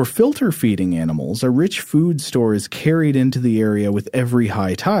 For filter-feeding animals, a rich food store is carried into the area with every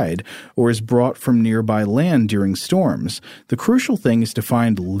high tide, or is brought from nearby land during storms. The crucial thing is to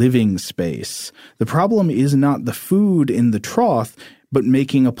find living space. The problem is not the food in the trough, but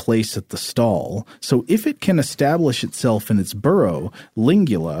making a place at the stall. So if it can establish itself in its burrow,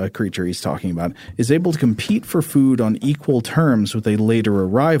 Lingula, a creature he's talking about, is able to compete for food on equal terms with a later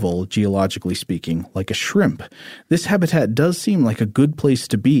arrival, geologically speaking, like a shrimp. This habitat does seem like a good place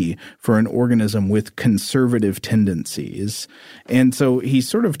to be for an organism with conservative tendencies. And so he's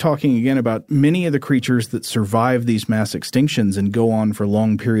sort of talking again about many of the creatures that survive these mass extinctions and go on for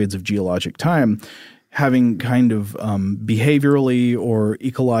long periods of geologic time, having kind of behaviorally or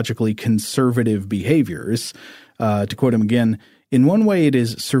ecologically conservative behaviors. To quote him again, in one way it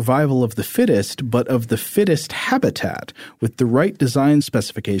is survival of the fittest, but of the fittest habitat, with the right design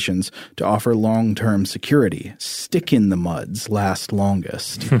specifications to offer long-term security. Stick in the muds, last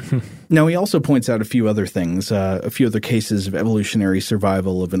longest. Now, he also points out a few other things, a few other cases of evolutionary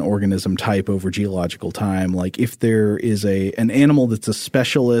survival of an organism type over geological time, like if there is an animal that's a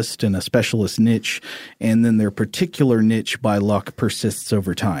specialist in a specialist niche, and then their particular niche by luck persists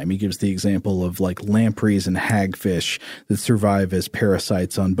over time. He gives the example of like lampreys and hagfish that survive as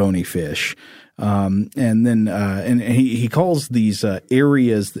parasites on bony fish. And he calls these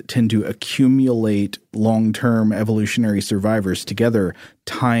areas that tend to accumulate long-term evolutionary survivors together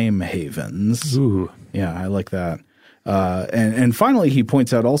time havens. Ooh. Yeah, I like that. And finally, he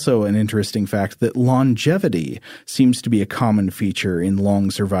points out also an interesting fact that longevity seems to be a common feature in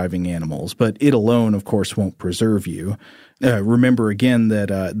long-surviving animals, but it alone, of course, won't preserve you. Remember again that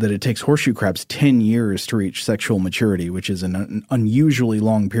it takes horseshoe crabs 10 years to reach sexual maturity, which is an unusually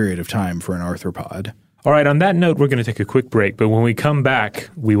long period of time for an arthropod. All right, on that note, we're going to take a quick break, but when we come back,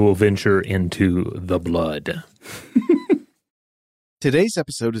 we will venture into the blood. Today's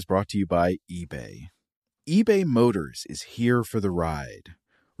episode is brought to you by eBay. eBay Motors is here for the ride.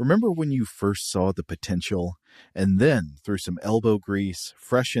 Remember when you first saw the potential? And then, through some elbow grease,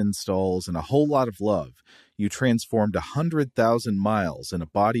 fresh installs, and a whole lot of love, you transformed 100,000 miles and a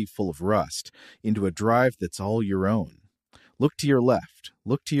body full of rust into a drive that's all your own. Look to your left.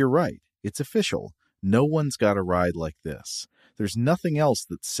 Look to your right. It's official. No one's got a ride like this. There's nothing else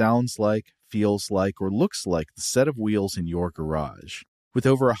that sounds like, feels like, or looks like the set of wheels in your garage. With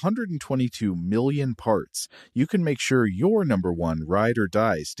over 122 million parts, you can make sure your number one ride or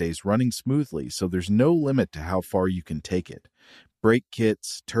die stays running smoothly, so there's no limit to how far you can take it. Brake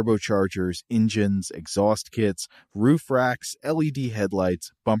kits, turbochargers, engines, exhaust kits, roof racks, LED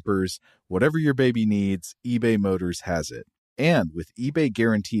headlights, bumpers, whatever your baby needs, eBay Motors has it. And with eBay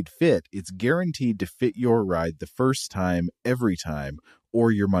Guaranteed Fit, it's guaranteed to fit your ride the first time, every time,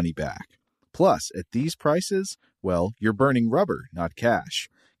 or your money back. Plus, at these prices, well, you're burning rubber, not cash.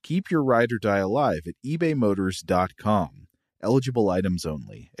 Keep your ride or die alive at ebaymotors.com. Eligible items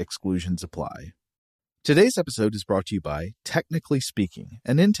only. Exclusions apply. Today's episode is brought to you by Technically Speaking,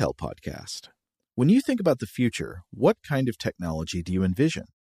 an Intel podcast. When you think about the future, what kind of technology do you envision?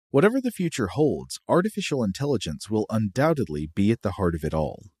 Whatever the future holds, artificial intelligence will undoubtedly be at the heart of it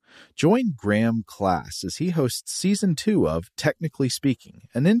all. Join Graham Class as he hosts Season 2 of Technically Speaking,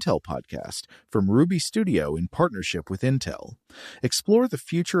 an Intel podcast from Ruby Studio in partnership with Intel. Explore the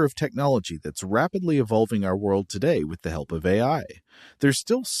future of technology that's rapidly evolving our world today with the help of AI. There's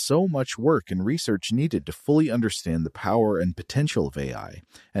still so much work and research needed to fully understand the power and potential of AI,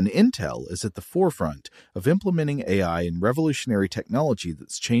 and Intel is at the forefront of implementing AI in revolutionary technology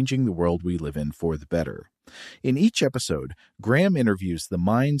that's changing the world we live in for the better. In each episode, Graham interviews the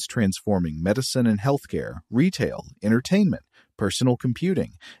minds transforming medicine and healthcare, retail, entertainment, personal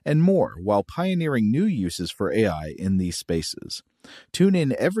computing, and more while pioneering new uses for AI in these spaces. Tune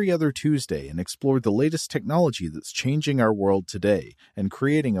in every other Tuesday and explore the latest technology that's changing our world today and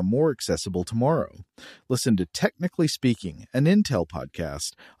creating a more accessible tomorrow. Listen to Technically Speaking, an Intel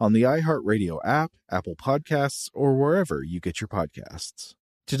podcast on the iHeartRadio app, Apple Podcasts, or wherever you get your podcasts.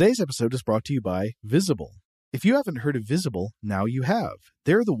 Today's episode is brought to you by Visible. If you haven't heard of Visible, now you have.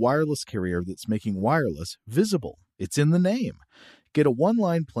 They're the wireless carrier that's making wireless visible. It's in the name. Get a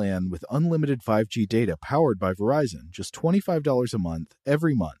one-line plan with unlimited 5G data powered by Verizon, just $25 a month,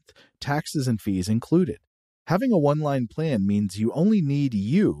 every month, taxes and fees included. Having a one-line plan means you only need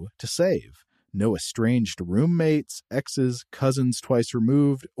you to save. No estranged roommates, exes, cousins twice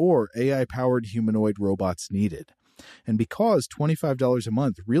removed, or AI-powered humanoid robots needed. And because $25 a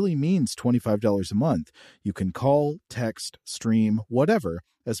month really means $25 a month, you can call, text, stream, whatever,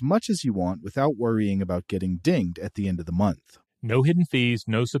 as much as you want without worrying about getting dinged at the end of the month. No hidden fees,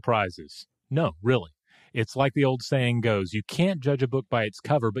 no surprises. No, really. It's like the old saying goes, you can't judge a book by its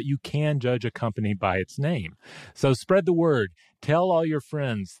cover, but you can judge a company by its name. So spread the word. Tell all your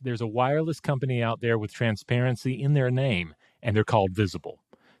friends there's a wireless company out there with transparency in their name, and they're called Visible.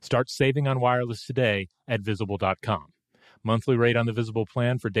 Start saving on wireless today at Visible.com. Monthly rate on the Visible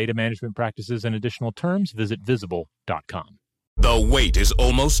plan for data management practices and additional terms, visit Visible.com. The wait is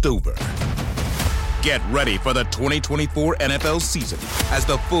almost over. Get ready for the 2024 NFL season as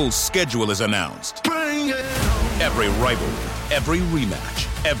the full schedule is announced. Every rivalry, every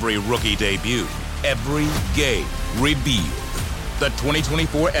rematch, every rookie debut, every game revealed. The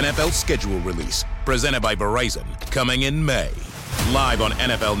 2024 NFL schedule release, presented by Verizon, coming in May. Live on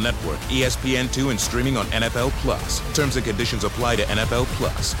NFL Network, ESPN2, and streaming on NFL Plus. Terms and conditions apply to NFL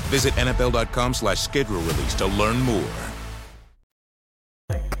Plus. Visit NFL.com/schedule release to learn more.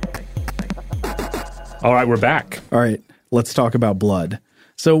 All right, we're back. All right, let's talk about blood.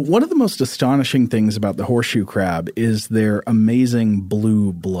 So one of the most astonishing things about the horseshoe crab is their amazing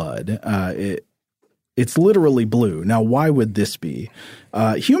blue blood. It's literally blue. Now, why would this be?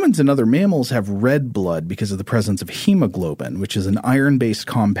 Humans and other mammals have red blood because of the presence of hemoglobin, which is an iron-based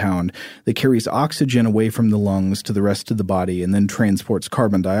compound that carries oxygen away from the lungs to the rest of the body and then transports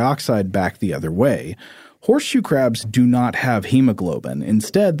carbon dioxide back the other way. Horseshoe crabs do not have hemoglobin.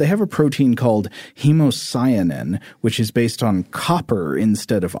 Instead, they have a protein called hemocyanin, which is based on copper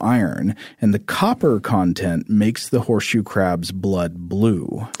instead of iron, and the copper content makes the horseshoe crab's blood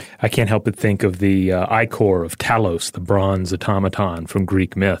blue. I can't help but think of the ichor of Talos, the bronze automaton from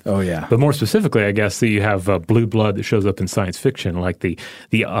Greek myth. Oh, yeah. But more specifically, I guess, you have blue blood that shows up in science fiction, like the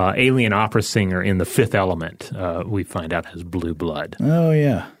alien opera singer in The Fifth Element, we find out has blue blood. Oh,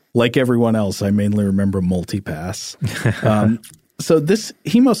 yeah. Like everyone else, I mainly remember Multipass. So this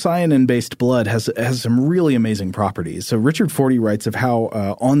hemocyanin-based blood has some really amazing properties. So Richard Forty writes of how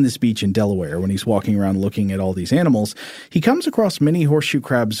on this beach in Delaware, when he's walking around looking at all these animals, he comes across many horseshoe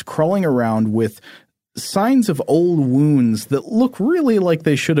crabs crawling around with signs of old wounds that look really like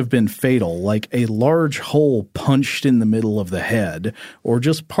they should have been fatal, like a large hole punched in the middle of the head, or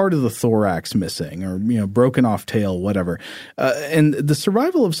just part of the thorax missing, or broken off tail, whatever. And the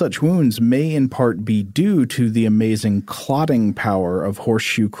survival of such wounds may in part be due to the amazing clotting power of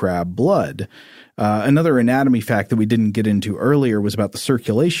horseshoe crab blood. Another anatomy fact that we didn't get into earlier was about the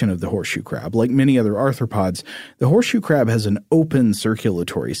circulation of the horseshoe crab. Like many other arthropods, the horseshoe crab has an open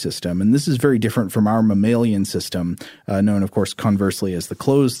circulatory system, and this is very different from our mammalian system, known, of course, conversely as the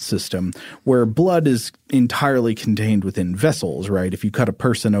closed system, where blood is entirely contained within vessels, right? If you cut a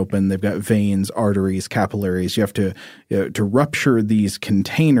person open, they've got veins, arteries, capillaries. You have to rupture these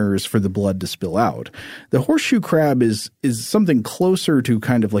containers for the blood to spill out. The horseshoe crab is something closer to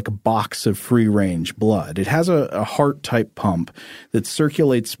kind of like a box of free-range range blood. It has a heart-type pump that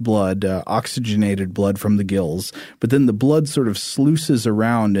circulates blood, oxygenated blood from the gills, but then the blood sort of sluices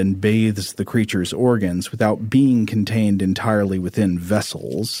around and bathes the creature's organs without being contained entirely within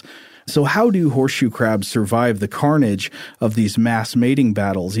vessels. So how do horseshoe crabs survive the carnage of these mass mating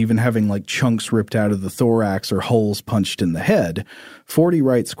battles, even having like chunks ripped out of the thorax or holes punched in the head? Forty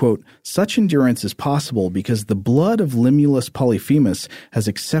writes, quote, "Such endurance is possible because the blood of Limulus polyphemus has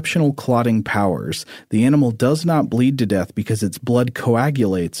exceptional clotting powers. The animal does not bleed to death because its blood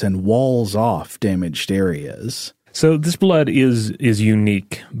coagulates and walls off damaged areas." So this blood is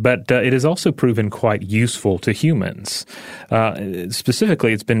unique, but it has also proven quite useful to humans.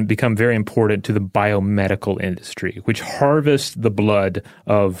 Specifically, it's become very important to the biomedical industry, which harvests the blood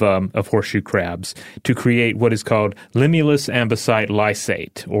of horseshoe crabs to create what is called Limulus ambisite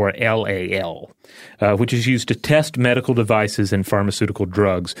lysate, or LAL, which is used to test medical devices and pharmaceutical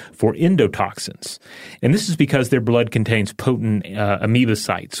drugs for endotoxins. And this is because their blood contains potent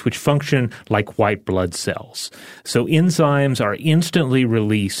amoebocytes, which function like white blood cells. So enzymes are instantly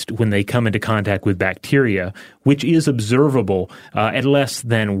released when they come into contact with bacteria, which is observable at less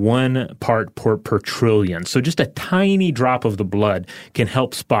than 1 part per trillion. So just a tiny drop of the blood can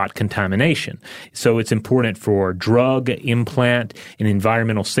help spot contamination. So it's important for drug, implant, and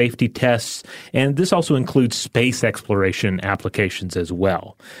environmental safety tests. And this also includes space exploration applications as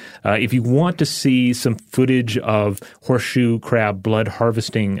well. If you want to see some footage of horseshoe crab blood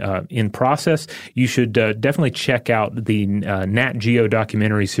harvesting in process, you should definitely check out the Nat Geo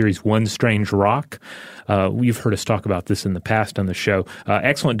documentary series One Strange Rock. You've heard us talk about this in the past on the show.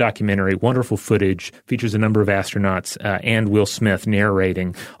 Excellent documentary, wonderful footage, features a number of astronauts and Will Smith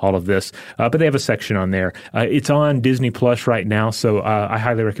narrating all of this. But they have a section on there. It's on Disney Plus right now, so I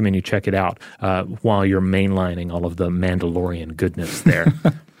highly recommend you check it out while you're mainlining all of the Mandalorian goodness there.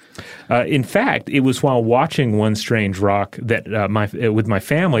 In fact, it was while watching One Strange Rock that with my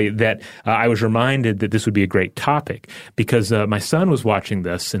family that I was reminded that this would be a great topic, because my son was watching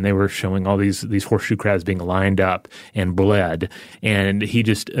this and they were showing all these horseshoe crabs being lined up and bled, and he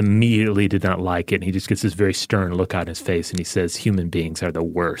just immediately did not like it. And he just gets this very stern look on his face and he says, "Human beings are the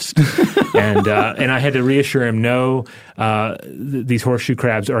worst." and I had to reassure him, no, these horseshoe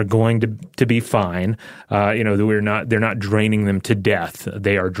crabs are going to be fine. They're not draining them to death.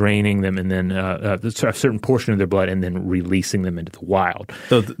 They are draining them and then a certain portion of their blood and then releasing them into the wild.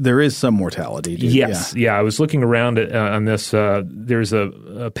 So there is some mortality. Yes. Yeah. I was looking around on this. There's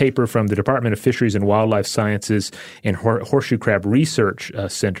a paper from the Department of Fisheries and Wildlife Sciences and Horseshoe Crab Research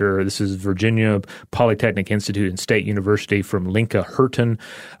Center. This is Virginia Polytechnic Institute and State University from Linka Hurton.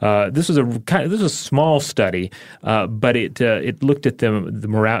 This was a small study, but it looked at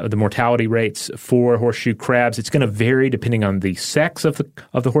the mortality rates for horseshoe crabs. It's going to vary depending on the sex of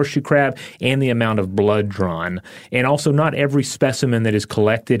the horseshoe crab and the amount of blood drawn. And also, not every specimen that is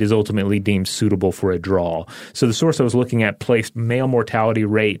collected is ultimately deemed suitable for a draw. So the source I was looking at placed male mortality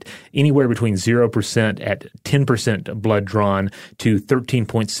rate anywhere between 0% at 10% blood drawn to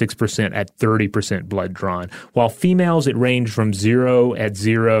 13.6% at 30% blood drawn. While females, it ranged from 0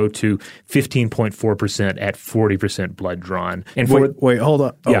 to 15.4% at 40% blood drawn. And wait, hold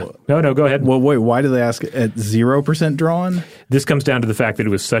on. Yeah. No, go ahead. Well, wait, why do they ask at 0% drawn? This comes down to the fact that it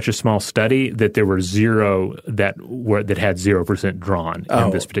was such a small study that there were 0 that had 0% drawn in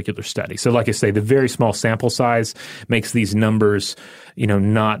this particular study. So like I say, the very small sample size makes these numbers,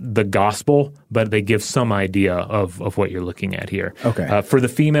 not the gospel, but they give some idea of what you're looking at here. Okay. For the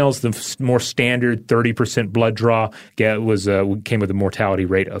females, the more standard 30% blood draw came with a mortality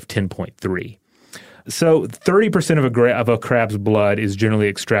rate of 10.3. So 30% of a crab's blood is generally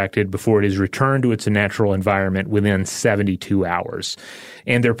extracted before it is returned to its natural environment within 72 hours.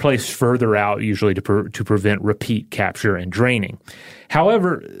 And they're placed further out usually to prevent repeat capture and draining.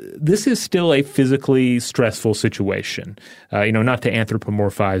 However, this is still a physically stressful situation, not to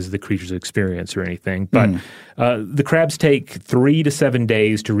anthropomorphize the creature's experience or anything, but the crabs take 3 to 7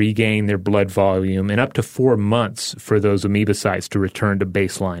 days to regain their blood volume and up to 4 months for those amoebocytes to return to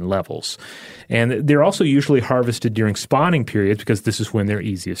baseline levels. And they're also usually harvested during spawning periods because this is when they're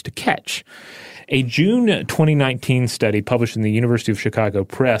easiest to catch. A June 2019 study published in the University of Chicago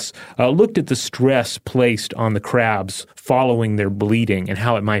Press looked at the stress placed on the crabs following their bleeding and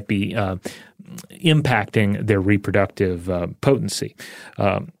how it might be impacting their reproductive potency.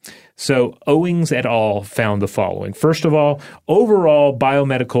 So Owings et al. Found the following. First of all, overall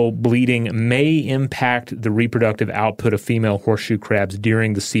biomedical bleeding may impact the reproductive output of female horseshoe crabs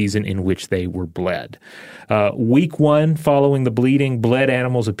during the season in which they were bled. Week 1 following the bleeding, bled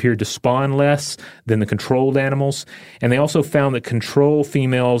animals appeared to spawn less than the controlled animals. And they also found that control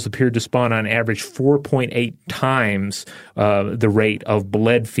females appeared to spawn on average 4.8 times the rate of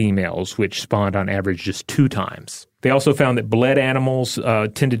bled females, which spawned on average just 2 times. They also found that bled animals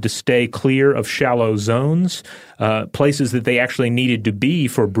tended to stay clear of shallow zones, places that they actually needed to be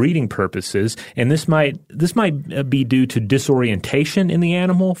for breeding purposes. And this might be due to disorientation in the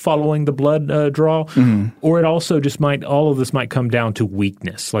animal following the blood draw, or it also just all of this might come down to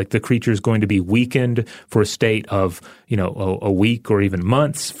weakness, like the creature is going to be weakened for a state of, a week or even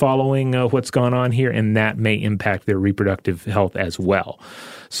months following what's gone on here, and that may impact their reproductive health as well.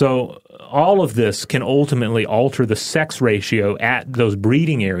 So all of this can ultimately alter the sex ratio at those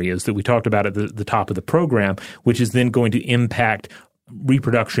breeding areas that we talked about at the top of the program, which is then going to impact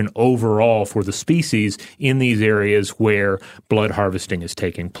reproduction overall for the species in these areas where blood harvesting is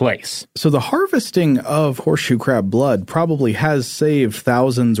taking place. So the harvesting of horseshoe crab blood probably has saved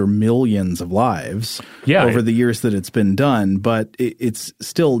thousands or millions of lives over the years that it's been done, but it's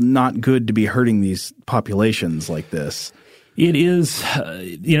still not good to be hurting these populations like this. It is,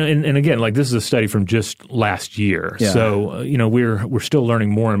 and again, like this is a study from just last year. Yeah. So, we're still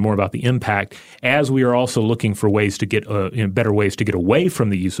learning more and more about the impact as we are also looking for ways to get, better ways to get away from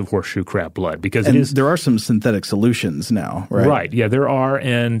the use of horseshoe crab blood because there are some synthetic solutions now, right? Right. Yeah, there are.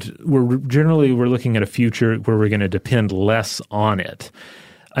 And we're looking at a future where we're going to depend less on it.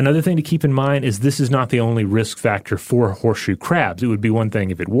 Another thing to keep in mind is this is not the only risk factor for horseshoe crabs. It would be one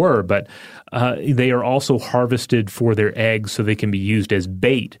thing if it were, but they are also harvested for their eggs so they can be used as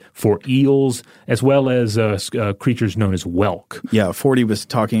bait for eels as well as creatures known as whelk. Yeah, Forty was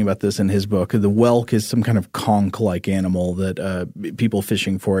talking about this in his book. The whelk is some kind of conch-like animal that people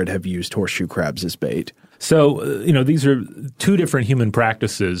fishing for it have used horseshoe crabs as bait. So, these are 2 different human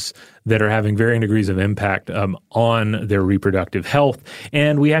practices that are having varying degrees of impact on their reproductive health.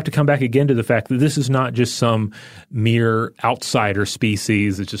 And we have to come back again to the fact that this is not just some mere outsider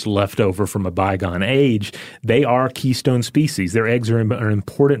species that's just left over from a bygone age. They are keystone species. Their eggs are an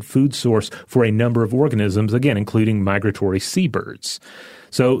important food source for a number of organisms, again, including migratory seabirds.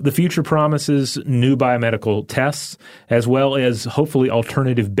 So the future promises new biomedical tests as well as hopefully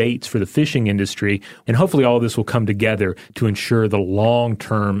alternative baits for the fishing industry. And hopefully all of this will come together to ensure the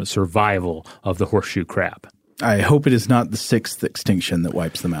long-term survival of the horseshoe crab. I hope it is not the 6th extinction that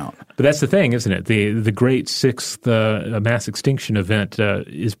wipes them out. But that's the thing, isn't it? The great 6th mass extinction event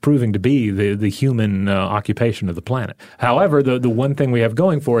is proving to be the human occupation of the planet. However, the one thing we have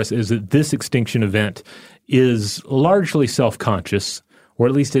going for us is that this extinction event is largely self-conscious, or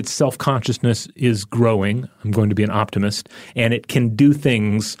at least its self-consciousness is growing. I'm going to be an optimist. And it can do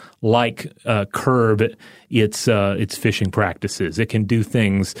things like curb its fishing practices. It can do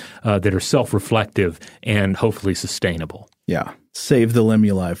things that are self-reflective and hopefully sustainable. Yeah. Save the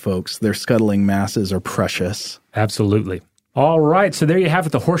limuli, folks. Their scuttling masses are precious. Absolutely. All right, so there you have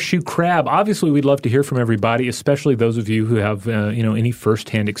it, the horseshoe crab. Obviously, we'd love to hear from everybody, especially those of you who have, any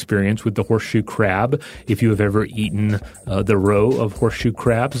firsthand experience with the horseshoe crab. If you have ever eaten the roe of horseshoe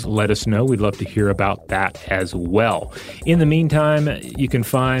crabs, let us know. We'd love to hear about that as well. In the meantime, you can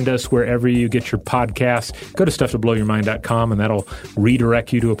find us wherever you get your podcasts. Go to stufftoblowyourmind.com, and that'll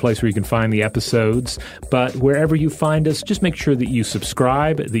redirect you to a place where you can find the episodes. But wherever you find us, just make sure that you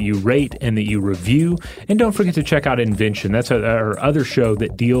subscribe, that you rate, and that you review. And don't forget to check out Invention. That's our other show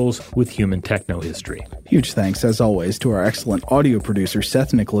that deals with human techno-history. Huge thanks, as always, to our excellent audio producer,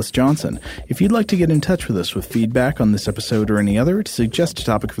 Seth Nicholas Johnson. If you'd like to get in touch with us with feedback on this episode or any other, to suggest a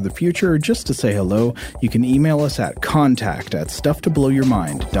topic for the future, or just to say hello, you can email us at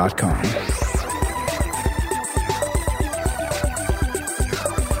contact@stufftoblowyourmind.com.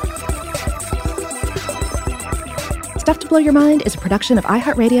 Stuff to Blow Your Mind is a production of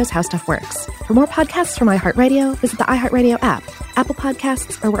iHeartRadio's How Stuff Works. For more podcasts from iHeartRadio, visit the iHeartRadio app, Apple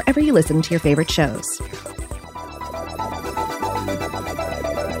Podcasts, or wherever you listen to your favorite shows.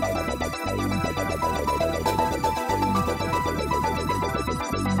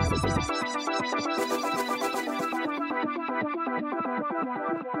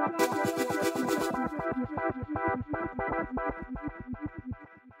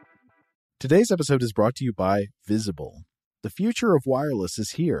 Today's episode is brought to you by Visible. The future of wireless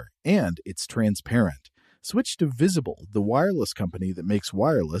is here, and it's transparent. Switch to Visible, the wireless company that makes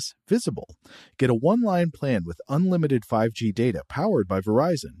wireless visible. Get a one-line plan with unlimited 5G data powered by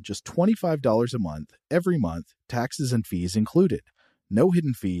Verizon, just $25 a month, every month, taxes and fees included. No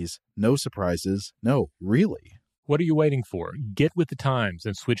hidden fees, no surprises, no, really. What are you waiting for? Get with the times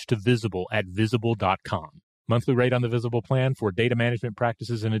and switch to Visible at Visible.com. Monthly rate on the Visible plan for data management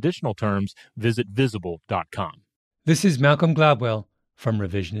practices and additional terms, visit Visible.com. This is Malcolm Gladwell from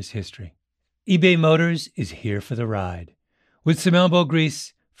Revisionist History. eBay Motors is here for the ride. With some elbow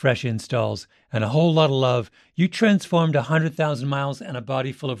grease, fresh installs, and a whole lot of love, you transformed 100,000 miles and a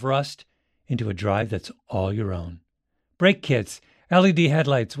body full of rust into a drive that's all your own. Brake kits, LED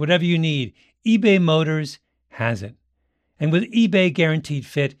headlights, whatever you need, eBay Motors has it. And with eBay Guaranteed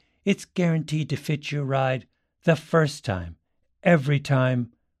Fit, it's guaranteed to fit your ride the first time, every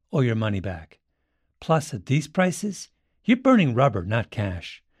time, or your money back. Plus, at these prices, you're burning rubber, not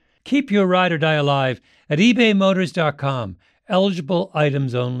cash. Keep your ride or die alive at ebaymotors.com. Eligible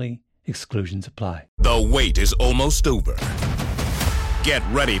items only. Exclusions apply. The wait is almost over. Get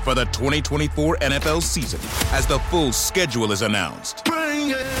ready for the 2024 NFL season as the full schedule is announced.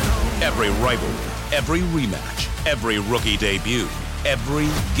 Every rivalry, every rematch, every rookie debut, every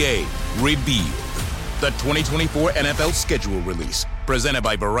game revealed. The 2024 NFL schedule release, presented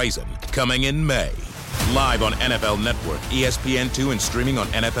by Verizon, coming in May. Live on NFL Network, ESPN2, and streaming on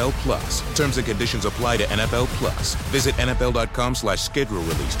NFL Plus. Terms and conditions apply to NFL Plus. Visit NFL.com/schedule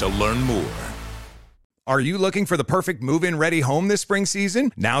release to learn more. Are you looking for the perfect move-in ready home this spring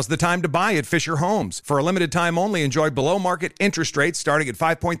season? Now's the time to buy at Fisher Homes. For a limited time only, enjoy below-market interest rates starting at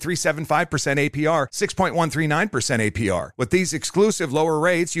 5.375% APR, 6.139% APR. With these exclusive lower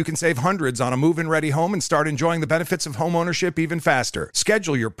rates, you can save hundreds on a move-in ready home and start enjoying the benefits of home ownership even faster.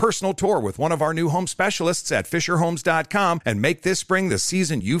 Schedule your personal tour with one of our new home specialists at FisherHomes.com and make this spring the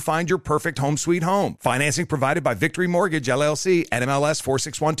season you find your perfect home sweet home. Financing provided by Victory Mortgage, LLC, NMLS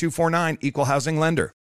 461249, Equal Housing Lender.